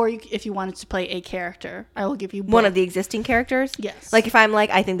 or if you wanted to play a character, I will give you both. One of the existing characters. Yes. Like if I'm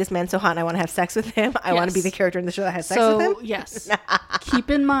like, I think this man's so hot and I want to have sex with him, I want to be the character in the show that has sex with him. Yes. Keep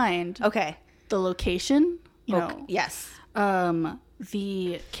in mind. Okay. The location. You know. Yes.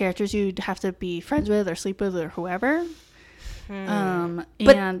 The characters you'd have to be friends with or sleep with or whoever.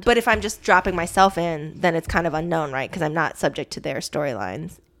 But if I'm just dropping myself in, then it's kind of unknown, right? Because I'm not subject to their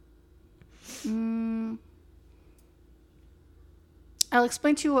storylines. I'll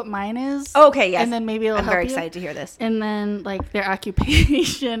explain to you what mine is. Oh, okay, yes. And then maybe it'll help you. I'm very excited to hear this. And then, like, their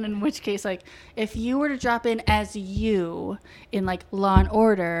occupation, in which case, like, if you were to drop in as you in, like, Law and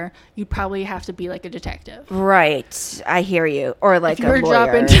Order, you'd probably have to be, like, a detective. Right. I hear you. Or, like, a lawyer. If you were to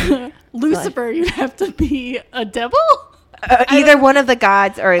drop into Lucifer, you'd have to be a devil? Either one of the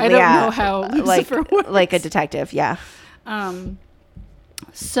gods or, I don't know how Lucifer works. Like a detective, yeah.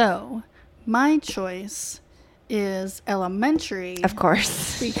 So, my choice is Elementary. Of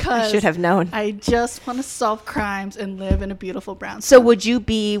course. Because I should have known. I just want to solve crimes and live in a beautiful brown. So would you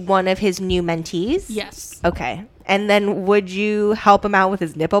be one of his new mentees? Yes. Okay. And then would you help him out with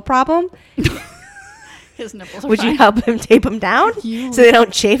his nipple problem? His nipples are Would fine. you help him tape them down so they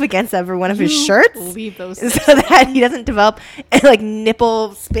don't chafe against every one of his shirts? Leave those so that he doesn't develop like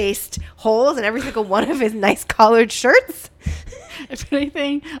nipple spaced holes in every single one of his nice collared shirts? If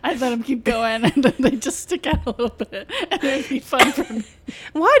anything, I'd let him keep going and then they just stick out a little bit and it would be fun for me.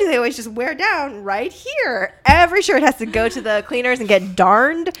 Why do they always just wear down right here? Every shirt has to go to the cleaners and get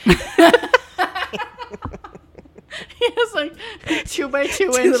darned. He has like 2 by 2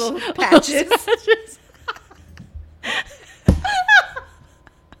 inch little patches.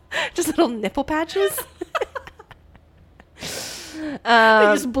 Just little nipple patches. They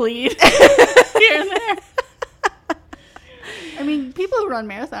just bleed here and there. I mean, people who run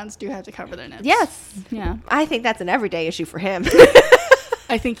marathons do have to cover their nips. Yes. Yeah. I think that's an everyday issue for him.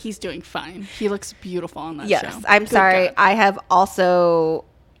 I think he's doing fine. He looks beautiful on that show. Yes. I'm sorry. God.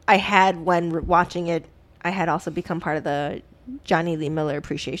 I had when watching it, I had also become part of the Johnny Lee Miller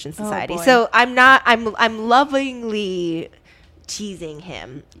Appreciation Society. So I'm lovingly teasing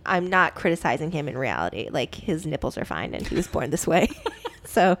him. I'm not criticizing him in reality. Like, his nipples are fine and he was born this way.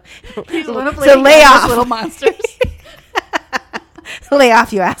 So he's one of lay off, little monsters. Lay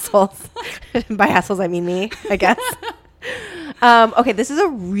off, you assholes. By assholes, I mean me, I guess. Okay, this is a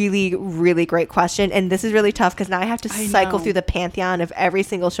really, really great question. And this is really tough because now I have to cycle through the pantheon of every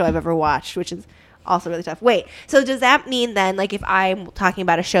single show I've ever watched, which is also really tough. Wait, so does that mean then, like, if I'm talking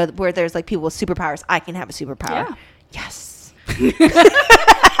about a show where there's, like, people with superpowers, I can have a superpower? Yeah. Yes.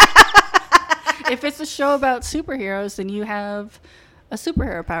 If it's a show about superheroes, then you have a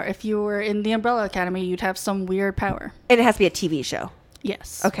superhero power. If you were in the Umbrella Academy, you'd have some weird power. And it has to be a TV show.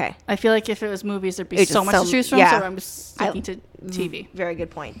 Yes. Okay. I feel like if it was movies, there'd be so much to choose from, so I'm just sticking to TV. Very good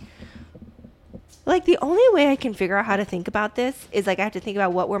point. Like, the only way I can figure out how to think about this is, like, I have to think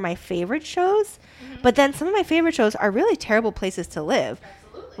about what were my favorite shows. Mm-hmm. But then some of my favorite shows are really terrible places to live.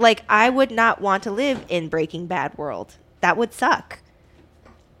 Absolutely. Like, I would not want to live in Breaking Bad world. That would suck.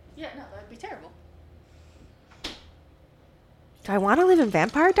 Yeah, no, that would be terrible. Do I want to live in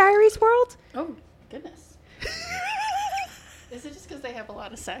Vampire Diaries world? Oh, goodness. Is it just because they have a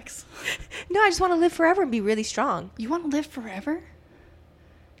lot of sex? No, I just want to live forever and be really strong. You want to live forever?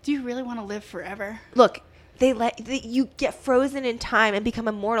 Do you really want to live forever? Look, you get frozen in time and become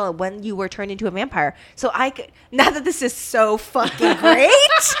immortal when you were turned into a vampire. So I could, not that this is so fucking great,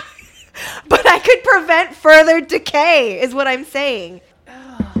 but I could prevent further decay is what I'm saying.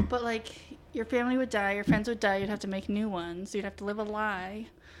 But like, your family would die, your friends would die, you'd have to make new ones, you'd have to live a lie.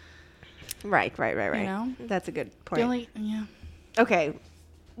 Right. You know? That's a good point. Yeah. Okay.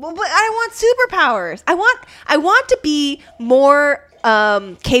 Well, but I want superpowers. I want to be more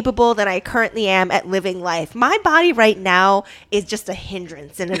capable than I currently am at living life. My body right now is just a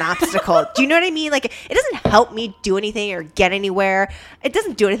hindrance and an obstacle. Do you know what I mean? Like, it doesn't help me do anything or get anywhere. It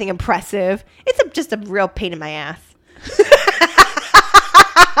doesn't do anything impressive. It's just a real pain in my ass.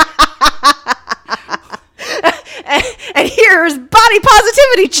 And here's body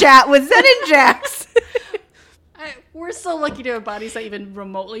positivity chat with Zen and Jax. We're so lucky to have bodies that even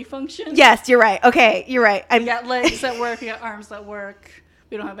remotely function. Yes, you're right. Okay, you're right. We got legs that work. We got arms that work.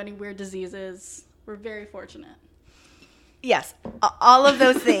 We don't have any weird diseases. We're very fortunate. Yes, all of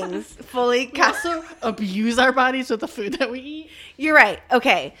those things fully. We also abuse our bodies with the food that we eat. You're right.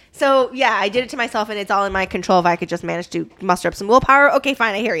 Okay, so yeah, I did it to myself, and it's all in my control. If I could just manage to muster up some willpower, okay,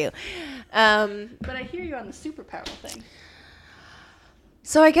 fine, I hear you. But I hear you on the superpower thing.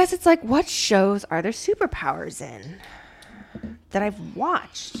 So I guess it's like, what shows are there superpowers in that I've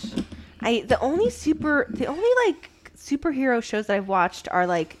watched? The only superhero shows that I've watched are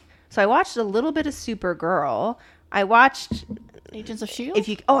like. So I watched a little bit of Supergirl. I watched Agents of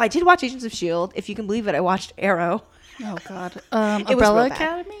S.H.I.E.L.D.? I did watch Agents of S.H.I.E.L.D. If you can believe it, I watched Arrow. Oh, God. Umbrella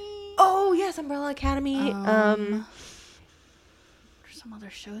Academy? Oh, yes, Umbrella Academy. There's some other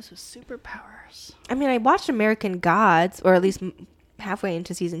shows with superpowers. I mean, I watched American Gods, or at least halfway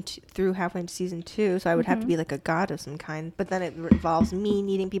into season 2, so I would have to be like a god of some kind. But then it involves me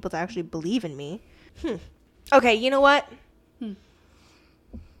needing people to actually believe in me. Okay, you know what?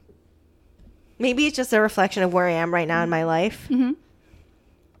 Maybe it's just a reflection of where I am right now in my life. Mm-hmm.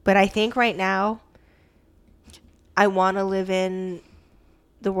 But I think right now, I want to live in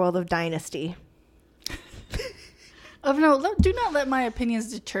the world of Dynasty. Oh, no, do not let my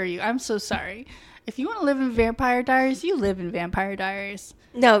opinions deter you. I'm so sorry. If you want to live in Vampire Diaries, you live in Vampire Diaries.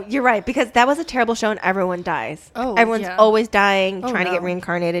 No, you're right, because that was a terrible show and everyone dies. Oh, everyone's always dying, trying to get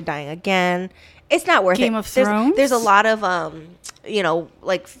reincarnated, dying again. It's not worth it. Game of Thrones? There's a lot of,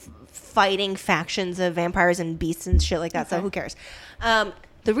 like fighting factions of vampires and beasts and shit like that, so who cares?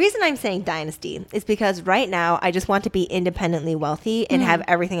 The reason I'm saying Dynasty is because right now I just want to be independently wealthy and have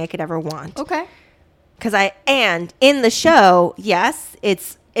everything I could ever want. Okay. And in the show, yes,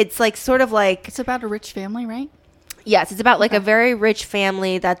 it's like sort of like... It's about a rich family, right? Yes, it's about like a very rich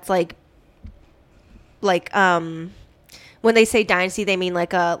family that's like when they say dynasty, they mean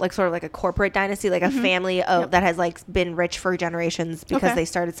like sort of like a corporate dynasty, like a family that has like been rich for generations because they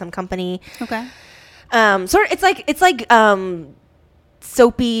started some company. Okay. It's like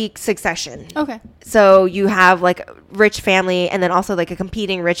soapy Succession. Okay. So you have like a rich family and then also like a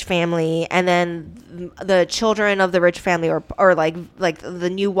competing rich family, and then the children of the rich family or like the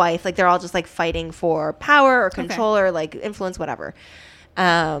new wife, like they're all just like fighting for power or control or like influence, whatever.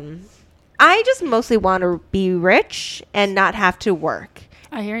 I just mostly want to be rich and not have to work.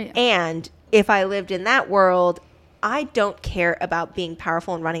 I hear you. And if I lived in that world, I don't care about being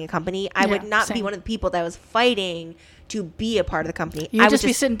powerful and running a company. I would not be one of the people that was fighting to be a part of the company. You'd just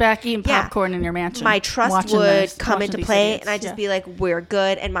be sitting back eating popcorn in your mansion. My trust would come into play, and I'd just be like, we're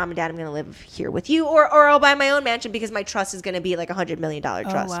good, and mom and dad, I'm going to live here with you, or I'll buy my own mansion because my trust is going to be like $100 million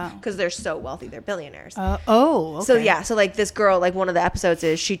trust because they're so wealthy. They're billionaires. Okay. So like this girl, like one of the episodes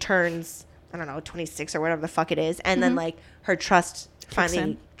is she turns, I don't know, 26 or whatever the fuck it is, and then like her trust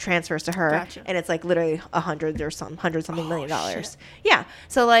finally transfers to her, and it's like literally $100 something million. Shit. Yeah.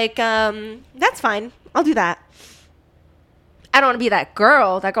 So like that's fine. I'll do that. I don't want to be that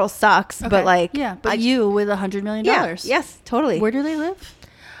girl. That girl sucks. Okay. But like, but you with $100 million. Yes, totally. Where do they live?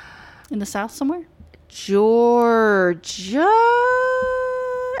 In the South somewhere? Georgia,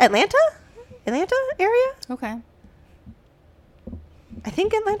 Atlanta area. Okay. I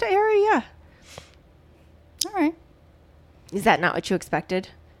think Atlanta area. Yeah. All right. Is that not what you expected?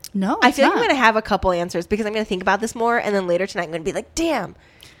 No, I feel like I'm going to have a couple answers because I'm going to think about this more, and then later tonight I'm going to be like, damn.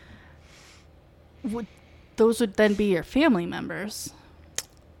 Those would then be your family members.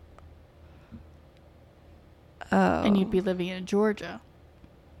 Oh. And you'd be living in Georgia.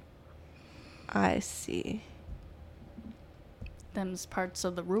 I see. Them's parts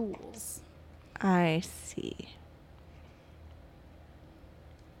of the rules. I see.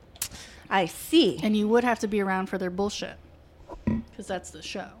 And you would have to be around for their bullshit. Because that's the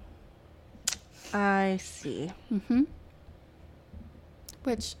show. I see. Mm-hmm.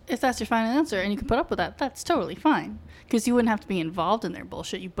 Which, if that's your final answer and you can put up with that, that's totally fine. Because you wouldn't have to be involved in their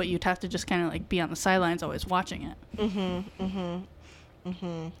bullshit, but you'd have to just kind of like be on the sidelines always watching it. Mm-hmm, mm-hmm,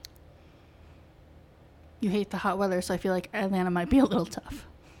 mm-hmm. You hate the hot weather, so I feel like Atlanta might be a little tough.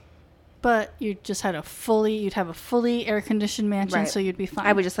 But you just had you'd have a fully air-conditioned mansion, so you'd be fine.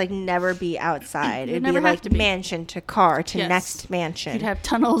 I would just like never be outside. It'd be like mansion to car to next mansion. You'd have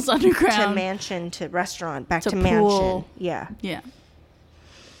tunnels underground. To mansion to restaurant, back to mansion. Pool. Yeah. Yeah.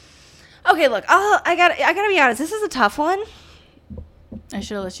 Okay, look, I gotta be honest. This is a tough one. I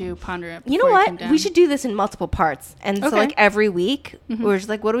should have let you ponder it. You know what? We should do this in multiple parts, and so like every week, we're just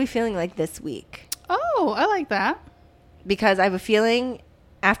like, what are we feeling like this week? Oh, I like that. Because I have a feeling,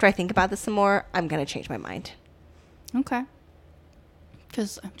 after I think about this some more, I'm gonna change my mind. Okay.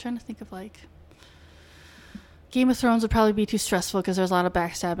 Because I'm trying to think of like Game of Thrones would probably be too stressful because there's a lot of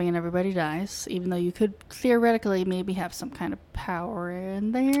backstabbing and everybody dies, even though you could theoretically maybe have some kind of power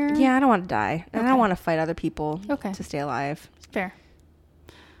in there. Yeah, I don't want to die. And I don't want to fight other people to stay alive. Fair.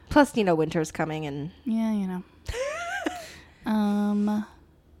 Plus, winter's coming and... Yeah,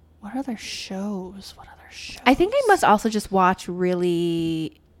 What other shows? I think I must also just watch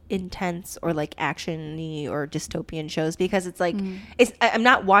really intense or like action-y or dystopian shows because it's like I'm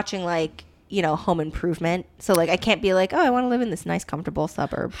not watching like Home Improvement, so like I can't be like, oh, I want to live in this nice comfortable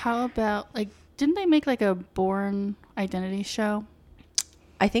suburb. How about like didn't they make like a Bourne Identity show?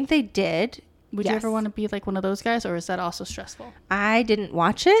 I think they did. Would you ever want to be like one of those guys, or is that also stressful? I didn't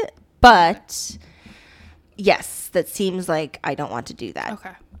watch it, but yes, that seems like I don't want to do that.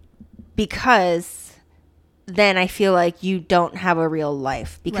 Okay. Because then I feel like you don't have a real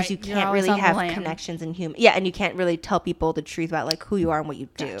life because you can't really have connections in human. Yeah, and you can't really tell people the truth about like who you are and what you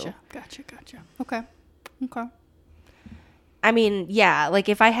do. Gotcha. Okay. I mean, yeah, like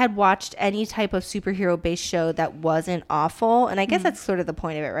if I had watched any type of superhero-based show that wasn't awful, and I guess that's sort of the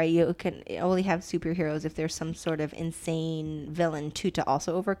point of it, right? You can only have superheroes if there's some sort of insane villain to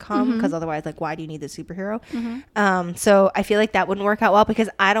also overcome, because otherwise, like, why do you need the superhero? So I feel like that wouldn't work out well because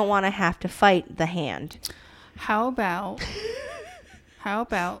I don't want to have to fight the Hand. How about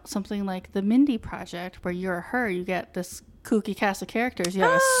something like the Mindy Project, where you're her, you get this kooky cast of characters, you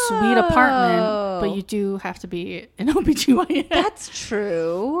have a sweet apartment, but you do have to be an OBGYN. That's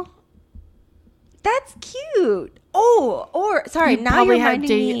true. That's cute. Oh, or sorry, you now probably you're reminding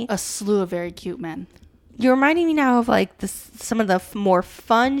me a slew of very cute men. You're reminding me now of like some of the more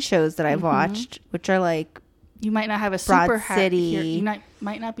fun shows that I've watched, which are like you might not have a Broad City. You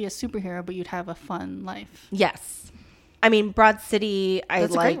might not be a superhero, but you'd have a fun life. Yes, I mean Broad City. I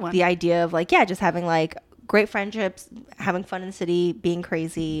like the idea of like just having like great friendships, having fun in the city, being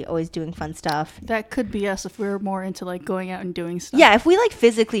crazy, always doing fun stuff. That could be us if we were more into like going out and doing stuff. Yeah, if we like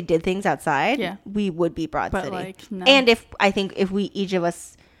physically did things outside, we would be Broad City. Like, no. And if we each of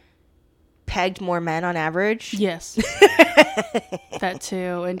us pegged more men on average. Yes. That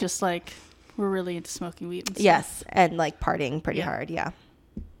too. And just like we're really into smoking weed and stuff. Yes. And like partying pretty hard. Yeah.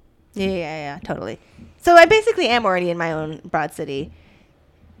 Yeah, totally. So I basically am already in my own Broad City.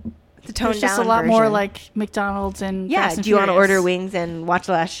 The toned There's just a lot more like McDonald's and Fast and do you want to order wings and watch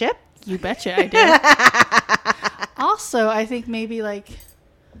The Last Ship? You betcha I do. Also, I think maybe like,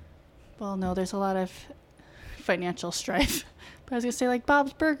 well, no, there's a lot of financial strife. But I was gonna say like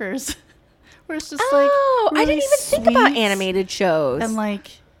Bob's Burgers, where it's just like really I didn't even think about animated shows. And like,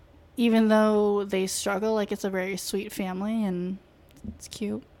 even though they struggle, like it's a very sweet family and it's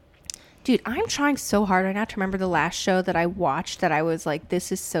cute. Dude, I'm trying so hard right now to remember the last show that I watched that I was like,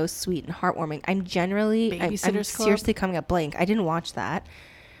 this is so sweet and heartwarming. I'm seriously coming up blank. I didn't watch that.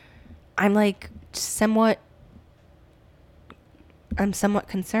 I'm like somewhat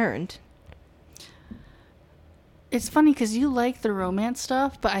concerned. It's funny because you like the romance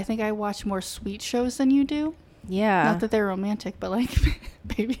stuff, but I think I watch more sweet shows than you do. Yeah. Not that they're romantic, but like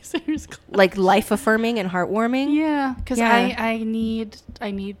Babysitter's Club. Like life affirming and heartwarming. Yeah, because I need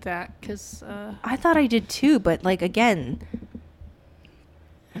that because I thought I did too, but like again,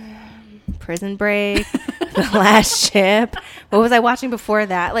 Prison Break, The Last Ship. What was I watching before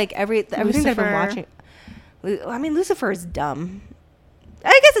that? Like everything that I've been watching. I mean, Lucifer is dumb.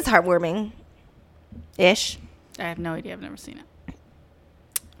 I guess it's heartwarming, ish. I have no idea. I've never seen it.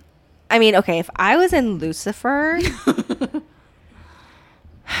 I mean, okay, if I was in Lucifer,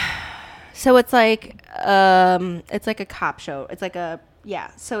 so it's like a cop show. It's like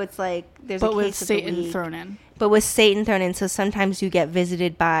so it's like there's a case with Satan thrown in. But with Satan thrown in, so sometimes you get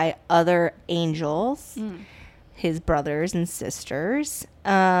visited by other angels, his brothers and sisters.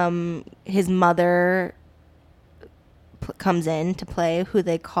 His mother comes in to play, who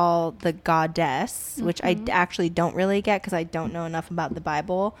they call the goddess, which I actually don't really get because I don't know enough about the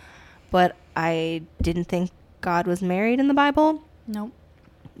Bible. But I didn't think God was married in the Bible. Nope.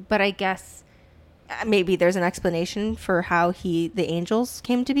 But I guess maybe there's an explanation for how the angels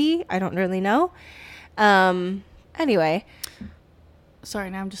came to be. I don't really know. Anyway. Sorry,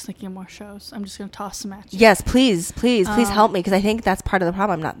 now I'm just thinking of more shows. I'm just going to toss some at you. Yes, please help me, because I think that's part of the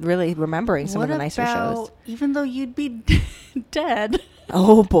problem. I'm not really remembering some of the nicer shows. Even though you'd be dead.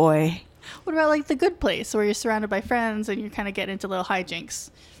 Oh, boy. What about like The Good Place, where you're surrounded by friends and you kind of get into little hijinks?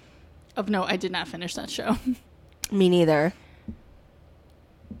 No, I did not finish that show. Me neither.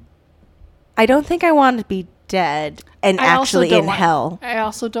 I don't think I want to be dead and actually in hell. I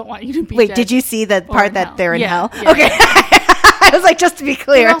also don't want you to be dead. Wait, did you see the part that they're in hell? Yeah. Okay. I was like, just to be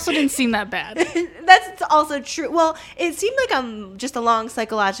clear. It also didn't seem that bad. That's also true. Well, it seemed like just a long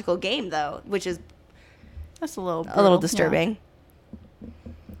psychological game, though, which is that's a little disturbing.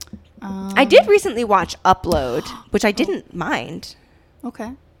 Yeah. I did recently watch Upload, which I didn't mind.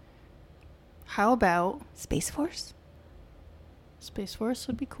 Okay. How about Space Force? Space Force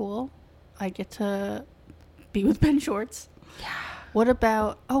would be cool. I get to be with Ben Schwartz. Yeah. What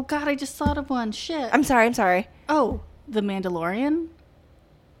about... Oh, God, I just thought of one. Shit. I'm sorry. Oh, The Mandalorian?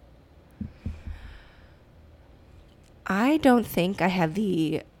 I don't think I have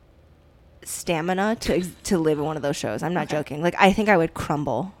the stamina to live in one of those shows. I'm not joking. Like, I think I would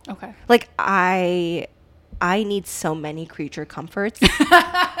crumble. Okay. Like, I need so many creature comforts.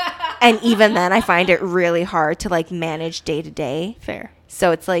 And even then, I find it really hard to, like, manage day to day. Fair.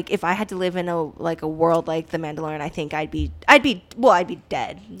 So it's like, if I had to live in a world like The Mandalorian, I think I'd be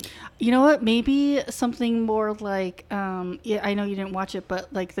dead. You know what? Maybe something more like, yeah, I know you didn't watch it,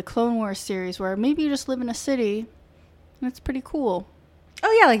 but like the Clone Wars series, where maybe you just live in a city, and it's pretty cool.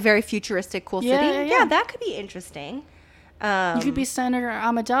 Oh yeah, like very futuristic, cool city. Yeah, that could be interesting. You could be Senator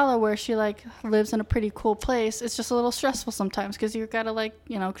Amidala, where she like lives in a pretty cool place. It's just a little stressful sometimes because you gotta like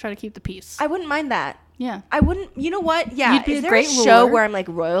try to keep the peace. I wouldn't mind that. Yeah, I wouldn't. You know what? Yeah, you'd be is a there great a show ruler where I'm like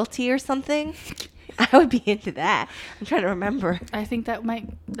royalty or something? I would be into that. I'm trying to remember. I think that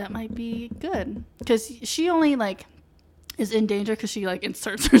might be good because she only like is in danger because she like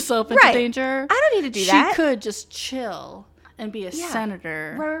inserts herself into danger. I don't need to do that. She could just chill and be a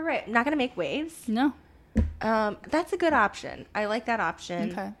senator. Right. Not gonna make waves. No. That's a good option. I like that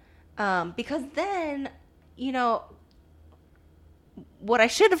option. Okay. Because then, what I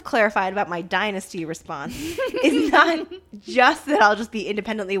should have clarified about my dynasty response is not just that I'll just be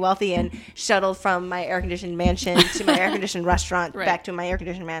independently wealthy and shuttled from my air-conditioned mansion to my air-conditioned restaurant, back to my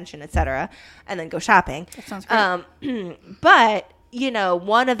air-conditioned mansion, etc., and then go shopping. That sounds great. But,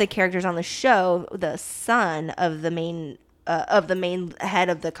 one of the characters on the show, the son of the main head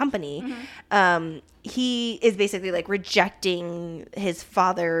of the company, he is basically like rejecting his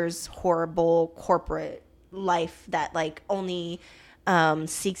father's horrible corporate life that like only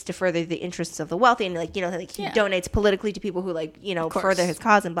seeks to further the interests of the wealthy, and like he donates politically to people who like further his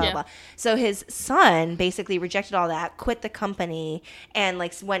cause and blah blah. So his son basically rejected all that, quit the company, and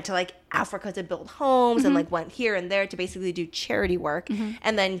like went to like Africa to build homes, and like went here and there to basically do charity work,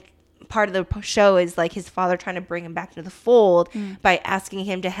 and then part of the show is like his father trying to bring him back into the fold by asking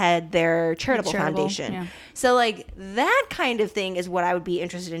him to head their charitable foundation. Yeah. So like that kind of thing is what I would be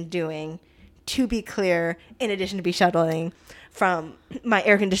interested in doing, to be clear, in addition to be shuttling from my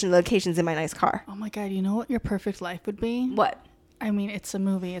air-conditioned locations in my nice car. Oh my God, you know what your perfect life would be? What? I mean, it's a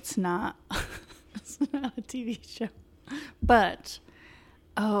movie. It's not it's not a TV show. But,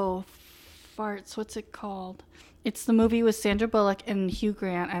 farts, what's it called? It's the movie with Sandra Bullock and Hugh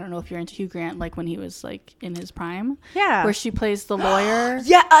Grant. I don't know if you're into Hugh Grant, like when he was like in his prime. Yeah. Where she plays the lawyer.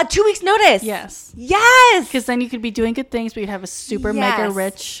 Yeah, 2 weeks notice. Yes. Because then you could be doing good things, but you'd have a super mega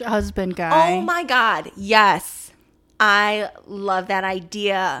rich husband guy. Oh my God. Yes. I love that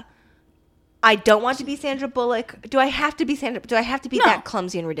idea. I don't want to be Sandra Bullock. Do I have to be Sandra? Do I have to be that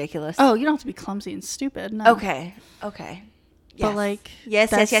clumsy and ridiculous? Oh, you don't have to be clumsy and stupid. No. Okay. Yes. But like.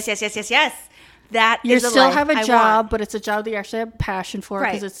 Yes. That you is still have a job, but it's a job that you actually have passion for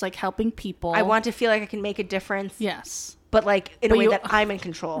because it's like helping people. I want to feel like I can make a difference. Yes. But like in a way that I'm in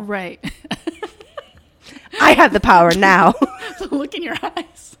control. Right. I have the power now. The look in your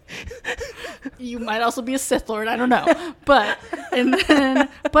eyes. You might also be a Sith Lord. I don't know. But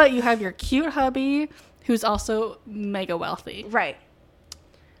you have your cute hubby who's also mega wealthy. Right.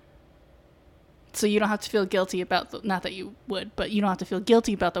 So you don't have to feel guilty about not that you would, but you don't have to feel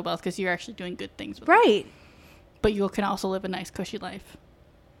guilty about the wealth because you're actually doing good things with it. But you can also live a nice, cushy life.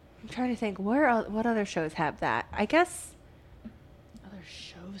 I'm trying to think, what other shows have that? I guess other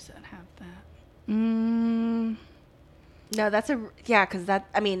shows that have that. No, because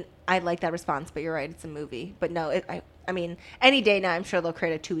I like that response, but you're right, it's a movie. But no, I mean, any day now, I'm sure they'll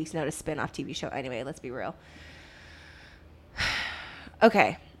create a 2 weeks notice spin-off TV show. Anyway, let's be real.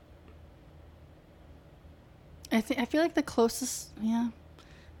 Okay. I feel like the closest,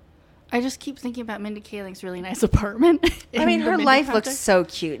 I just keep thinking about Mindy Kaling's really nice apartment. I mean, her life looks so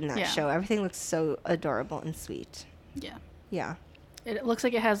cute in that show. Everything looks so adorable and sweet. Yeah. Yeah. It looks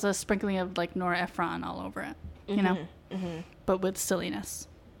like it has a sprinkling of like Nora Ephron all over it, you know? Mm-hmm. But with silliness.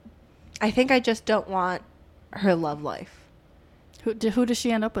 I think I just don't want her love life. Who does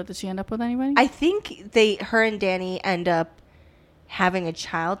she end up with? Did she end up with anybody? I think her and Danny end up having a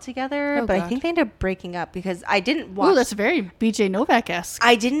child together, but God. I think they ended up breaking up because I didn't watch. Oh, that's very BJ Novak-esque.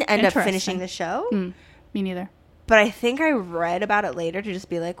 I didn't end up finishing the show. Me neither. but I think I read about it later to just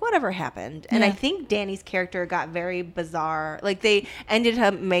be like, whatever happened. And I think Danny's character got very bizarre. Like, they ended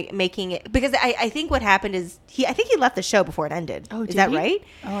up making it, because I think what happened is I think he left the show before it ended. Oh, is that right?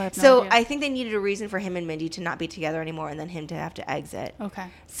 Oh, I have no so idea. I think they needed a reason for him and Mindy to not be together anymore, and then him to have to exit. Okay.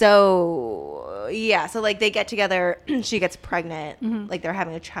 So yeah, so like they get together, she gets pregnant, like they're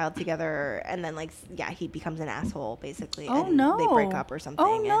having a child together, and then like he becomes an asshole basically. Oh and no, they break up or something.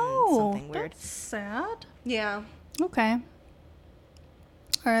 Oh no, and something weird. That's sad. Yeah. Okay. All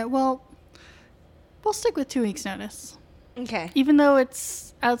right. Well, we'll stick with 2 weeks' notice. Okay. Even though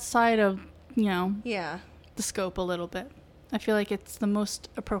it's outside of the scope a little bit, I feel like it's the most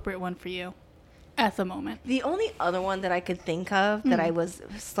appropriate one for you at the moment. The only other one that I could think of that I was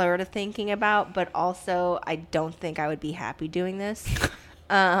sort of thinking about, but also I don't think I would be happy doing this.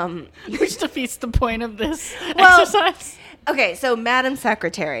 Which defeats the point of this exercise. Okay, so Madam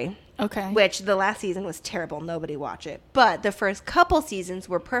Secretary. Okay. Which the last season was terrible. Nobody watched it. But the first couple seasons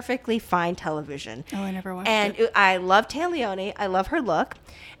were perfectly fine television. Oh, I never watched it. And I love Téa Leoni. I love her look.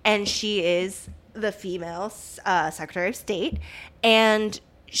 And she is the female Secretary of State. And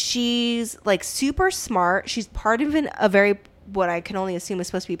she's like super smart. She's part of a very, what I can only assume is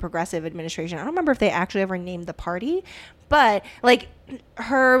supposed to be progressive administration. I don't remember if they actually ever named the party. But like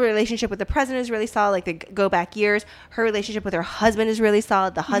her relationship with the president is really solid. Like they go back years. Her relationship with her husband is really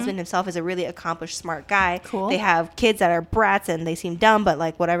solid. The husband himself is a really accomplished, smart guy. Cool. They have kids that are brats and they seem dumb, but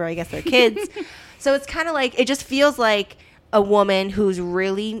like whatever, I guess they're kids. So it's kind of like, it just feels like a woman who's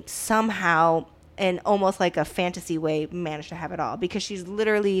really somehow in almost like a fantasy way managed to have it all, because she's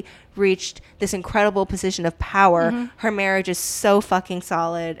literally reached this incredible position of power. Her marriage is so fucking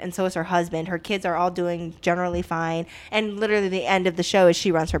solid, and so is her husband. Her kids are all doing generally fine, and literally the end of the show is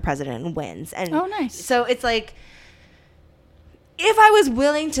she runs for president and wins. And oh, nice. So it's like, if I was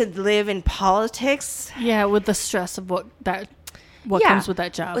willing to live in politics, with the stress of what comes with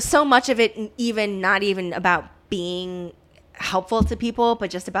that job, so much of it not even about being helpful to people,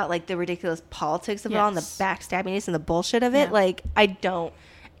 but just about like the ridiculous politics of it all, and the backstabbiness and the bullshit of it. Like, I don't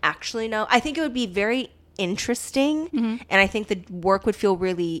actually know. I think it would be very interesting, and I think the work would feel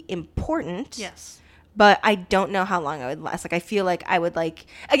really important. Yes. But I don't know how long I would last. Like, I feel like I would like,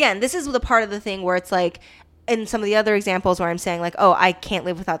 again, this is the part of the thing where it's like, in some of the other examples where I'm saying like, oh, I can't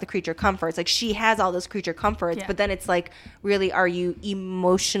live without the creature comforts. Like, she has all those creature comforts, but then it's like, really, are you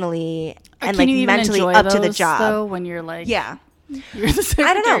emotionally and like mentally up to the job? Though, when you're like, you're the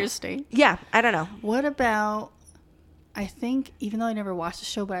Secretary of State. Yeah, I don't know. What about? I think, even though I never watched the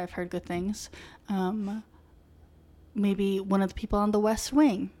show, but I've heard good things. Maybe one of the people on The West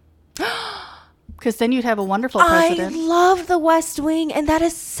Wing. Because then you'd have a wonderful president. I love The West Wing, and that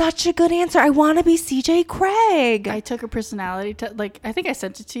is such a good answer. I want to be CJ Craig. I took a personality test. Like, I think I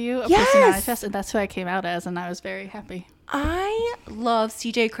sent it to you, personality test, and that's who I came out as, and I was very happy. I love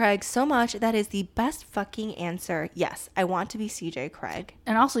CJ Craig so much. That is the best fucking answer. Yes, I want to be CJ Craig.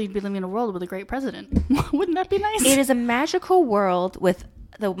 And also, you'd be living in a world with a great president. Wouldn't that be nice? It is a magical world with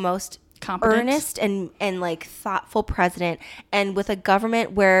the most competent, earnest and like thoughtful president, and with a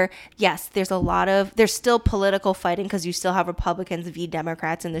government where yes, there's still political fighting because you still have Republicans v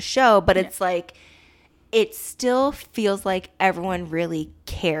Democrats in the show, but it's like, it still feels like everyone really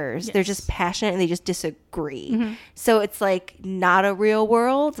cares. They're just passionate and they just disagree. So it's like not a real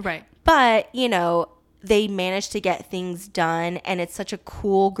world, right? But they managed to get things done, and it's such a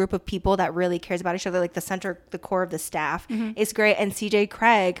cool group of people that really cares about each other. Like the core of the staff is great. And CJ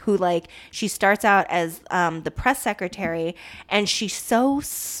Craig, who like, she starts out as the press secretary, and she's so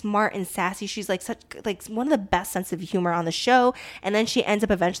smart and sassy. She's like such like one of the best sense of humor on the show. And then she ends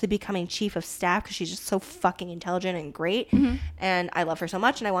up eventually becoming chief of staff because she's just so fucking intelligent and great. And I love her so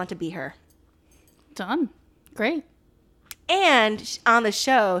much, and I want to be her. Done. Great. And on the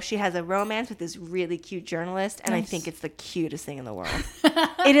show, she has a romance with this really cute journalist, and I think it's the cutest thing in the world.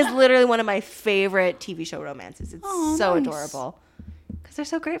 It is literally one of my favorite TV show romances. It's so adorable because they're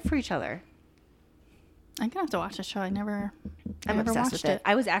so great for each other. I'm gonna have to watch the show. I'm obsessed watched with it.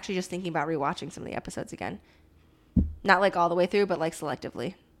 I was actually just thinking about rewatching some of the episodes again, not like all the way through, but like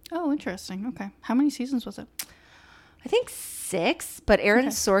selectively. Oh, interesting. Okay, how many seasons was it? I think 6, but Aaron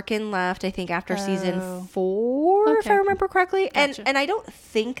Sorkin left, I think, after season 4, if I remember correctly. Gotcha. And I don't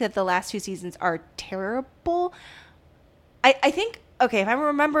think that the last 2 seasons are terrible. I think, okay, if I'm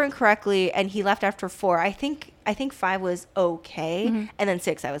remembering correctly, and he left after 4, I think 5 was okay. And then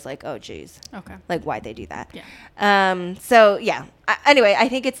 6, I was like, oh, geez. Okay. Like, why'd they do that? Yeah. So, yeah. Anyway, I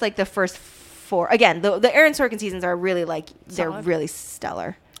think it's like the first 4. Again, the Aaron Sorkin seasons are really like, they're really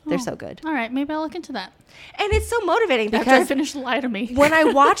stellar. They're so good. All right, maybe I'll look into that. And it's so motivating because after I finish Lie to Me. When I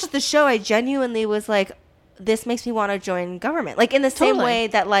watched the show, I genuinely was like, this makes me want to join government. Like in the same way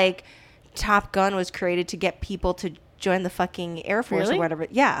that like Top Gun was created to get people to join the fucking Air Force or whatever.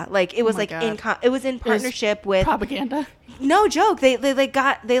 Yeah, like it was it was in partnership with propaganda. No joke. They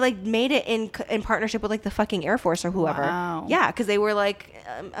made it in partnership with like the fucking Air Force or whoever. Wow. Yeah, because they were like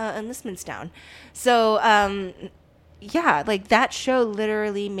enlistments down. So yeah, like that show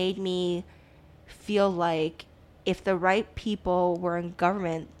literally made me feel like if the right people were in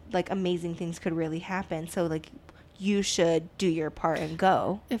government, like amazing things could really happen. So like you should do your part and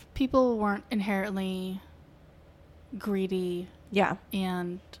go. If people weren't inherently greedy,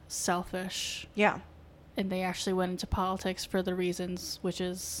 and selfish, and they actually went into politics for the reasons, which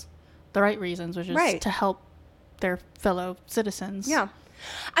is the right reasons, which is to help their fellow citizens. Yeah.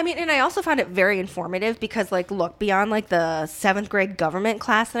 I mean, and I also found it very informative because, like, look, beyond, like, the 7th grade government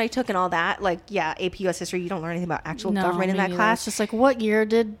class that I took and all that, like, AP US history, you don't learn anything about actual government in that class. It's just like, what year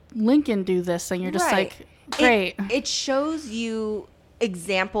did Lincoln do this? And you're just like, great. It shows you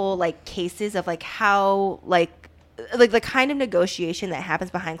example, like, cases of, like, how, like the kind of negotiation that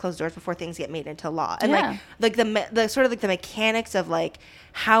happens behind closed doors before things get made into law, and like the sort of like the mechanics of like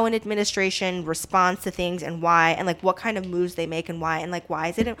how an administration responds to things and why, and like what kind of moves they make and why, and like why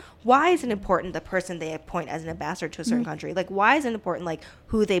is it important the person they appoint as an ambassador to a certain country, like why is it important like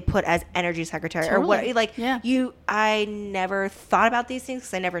who they put as energy secretary or what, like I never thought about these things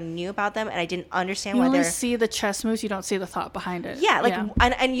because I never knew about them and I didn't understand why you see the chess moves, you don't see the thought behind it.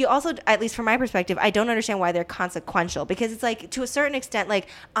 And you also, at least from my perspective, I don't understand why they're consequential, because it's like to a certain extent, like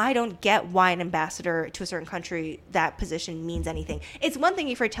I don't get why an ambassador to a certain country, that position means anything. It's one thing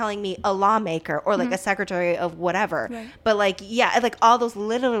if you're telling me a lawmaker or like a secretary of whatever, but like like all those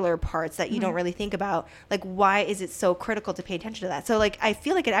littler parts that you don't really think about, like why is it so critical to pay attention to that? So like I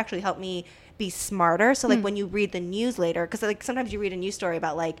feel like it actually helped me be smarter. So like when you read the news later, because like sometimes you read a news story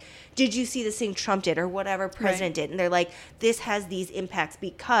about like, did you see this thing Trump did or whatever president did, and they're like, this has these impacts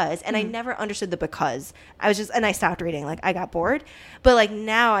because, and I never understood the because. And I stopped reading, like I got bored. But like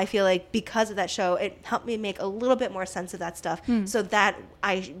now I feel like because of that show, it helped me make a little bit more sense of that stuff, so that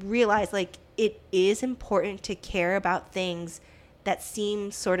I realized like it is important to care about things that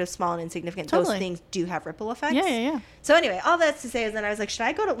seem sort of small and insignificant. Those things do have ripple effects. Yeah. So anyway, all that's to say is then I was like, should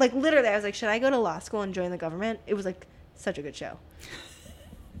I go to, like literally I was like, should I go to law school and join the government? It was like such a good show.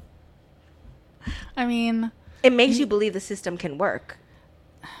 I mean, it makes you believe the system can work.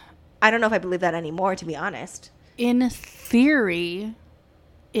 I don't know if I believe that anymore, to be honest. In theory,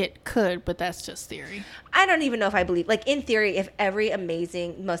 it could, but that's just theory. I don't even know if I believe, like in theory, if every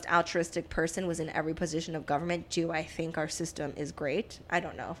amazing, most altruistic person was in every position of government, do I think our system is great? I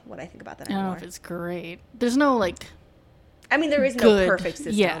don't know what I think about that anymore. I don't know if it's great. There's no like, I mean, there is no perfect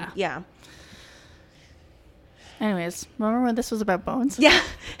system. Yeah. Anyways, remember when this was about bones? Yeah.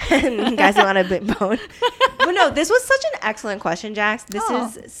 You guys want a bit bone? But no, this was such an excellent question, Jax. This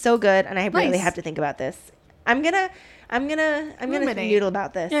is so good, and I really have to think about this. I'm gonna noodle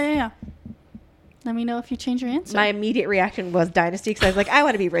about this. Yeah. Let me know if you change your answer. My immediate reaction was Dynasty, because I was like, I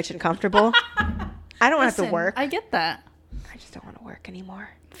want to be rich and comfortable. I don't want to have to work. I get that. I just don't want to work anymore.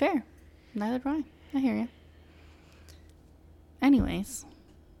 Fair. Neither do I. I hear you. Anyways,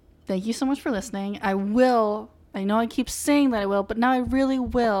 thank you so much for listening. I know I keep saying that I will, but now I really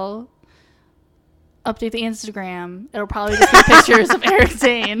will update the Instagram. It'll probably just be pictures of Eric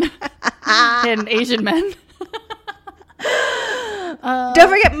Zane and Asian men. Don't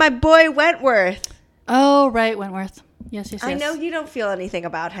forget my boy Wentworth. Oh, right, Wentworth. Yes. I know you don't feel anything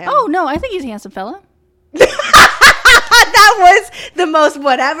about him. Oh, no, I think he's a handsome fella. That was the most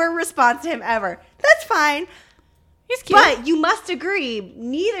whatever response to him ever. That's fine. He's cute. But you must agree,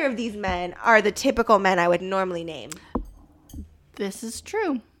 neither of these men are the typical men I would normally name. This is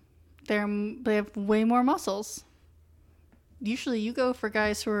true. They have way more muscles. Usually you go for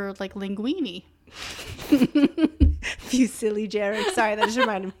guys who are like linguini. Fusilli Jerry. Sorry, that just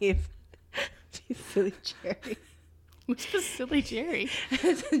reminded me of Fusilli Jerry. Who's Fusilli Jerry?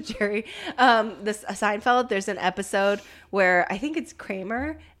 Jerry. This Seinfeld, there's an episode where I think it's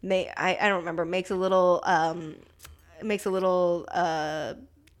Kramer. I don't remember. Makes a little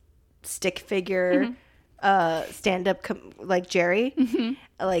stick figure stand-up like Jerry.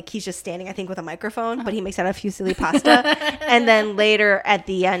 Like he's just standing, I think, with a microphone, but he makes out of fusilli pasta. And then later at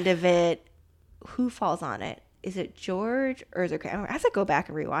the end of it, who falls on it? Is it George or is it Kramer? I have to go back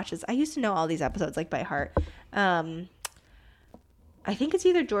and rewatch this. I used to know all these episodes like by heart. I think it's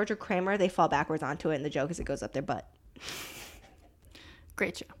either George or Kramer. They fall backwards onto it, and the joke is it goes up their butt.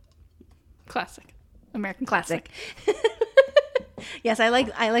 Great show. Classic. American classic. Yes, I like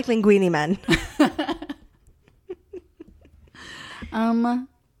linguini men.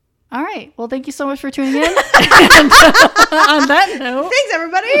 All right. Well, thank you so much for tuning in. And, on that note, thanks,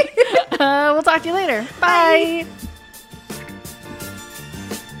 everybody. We'll talk to you later. Bye.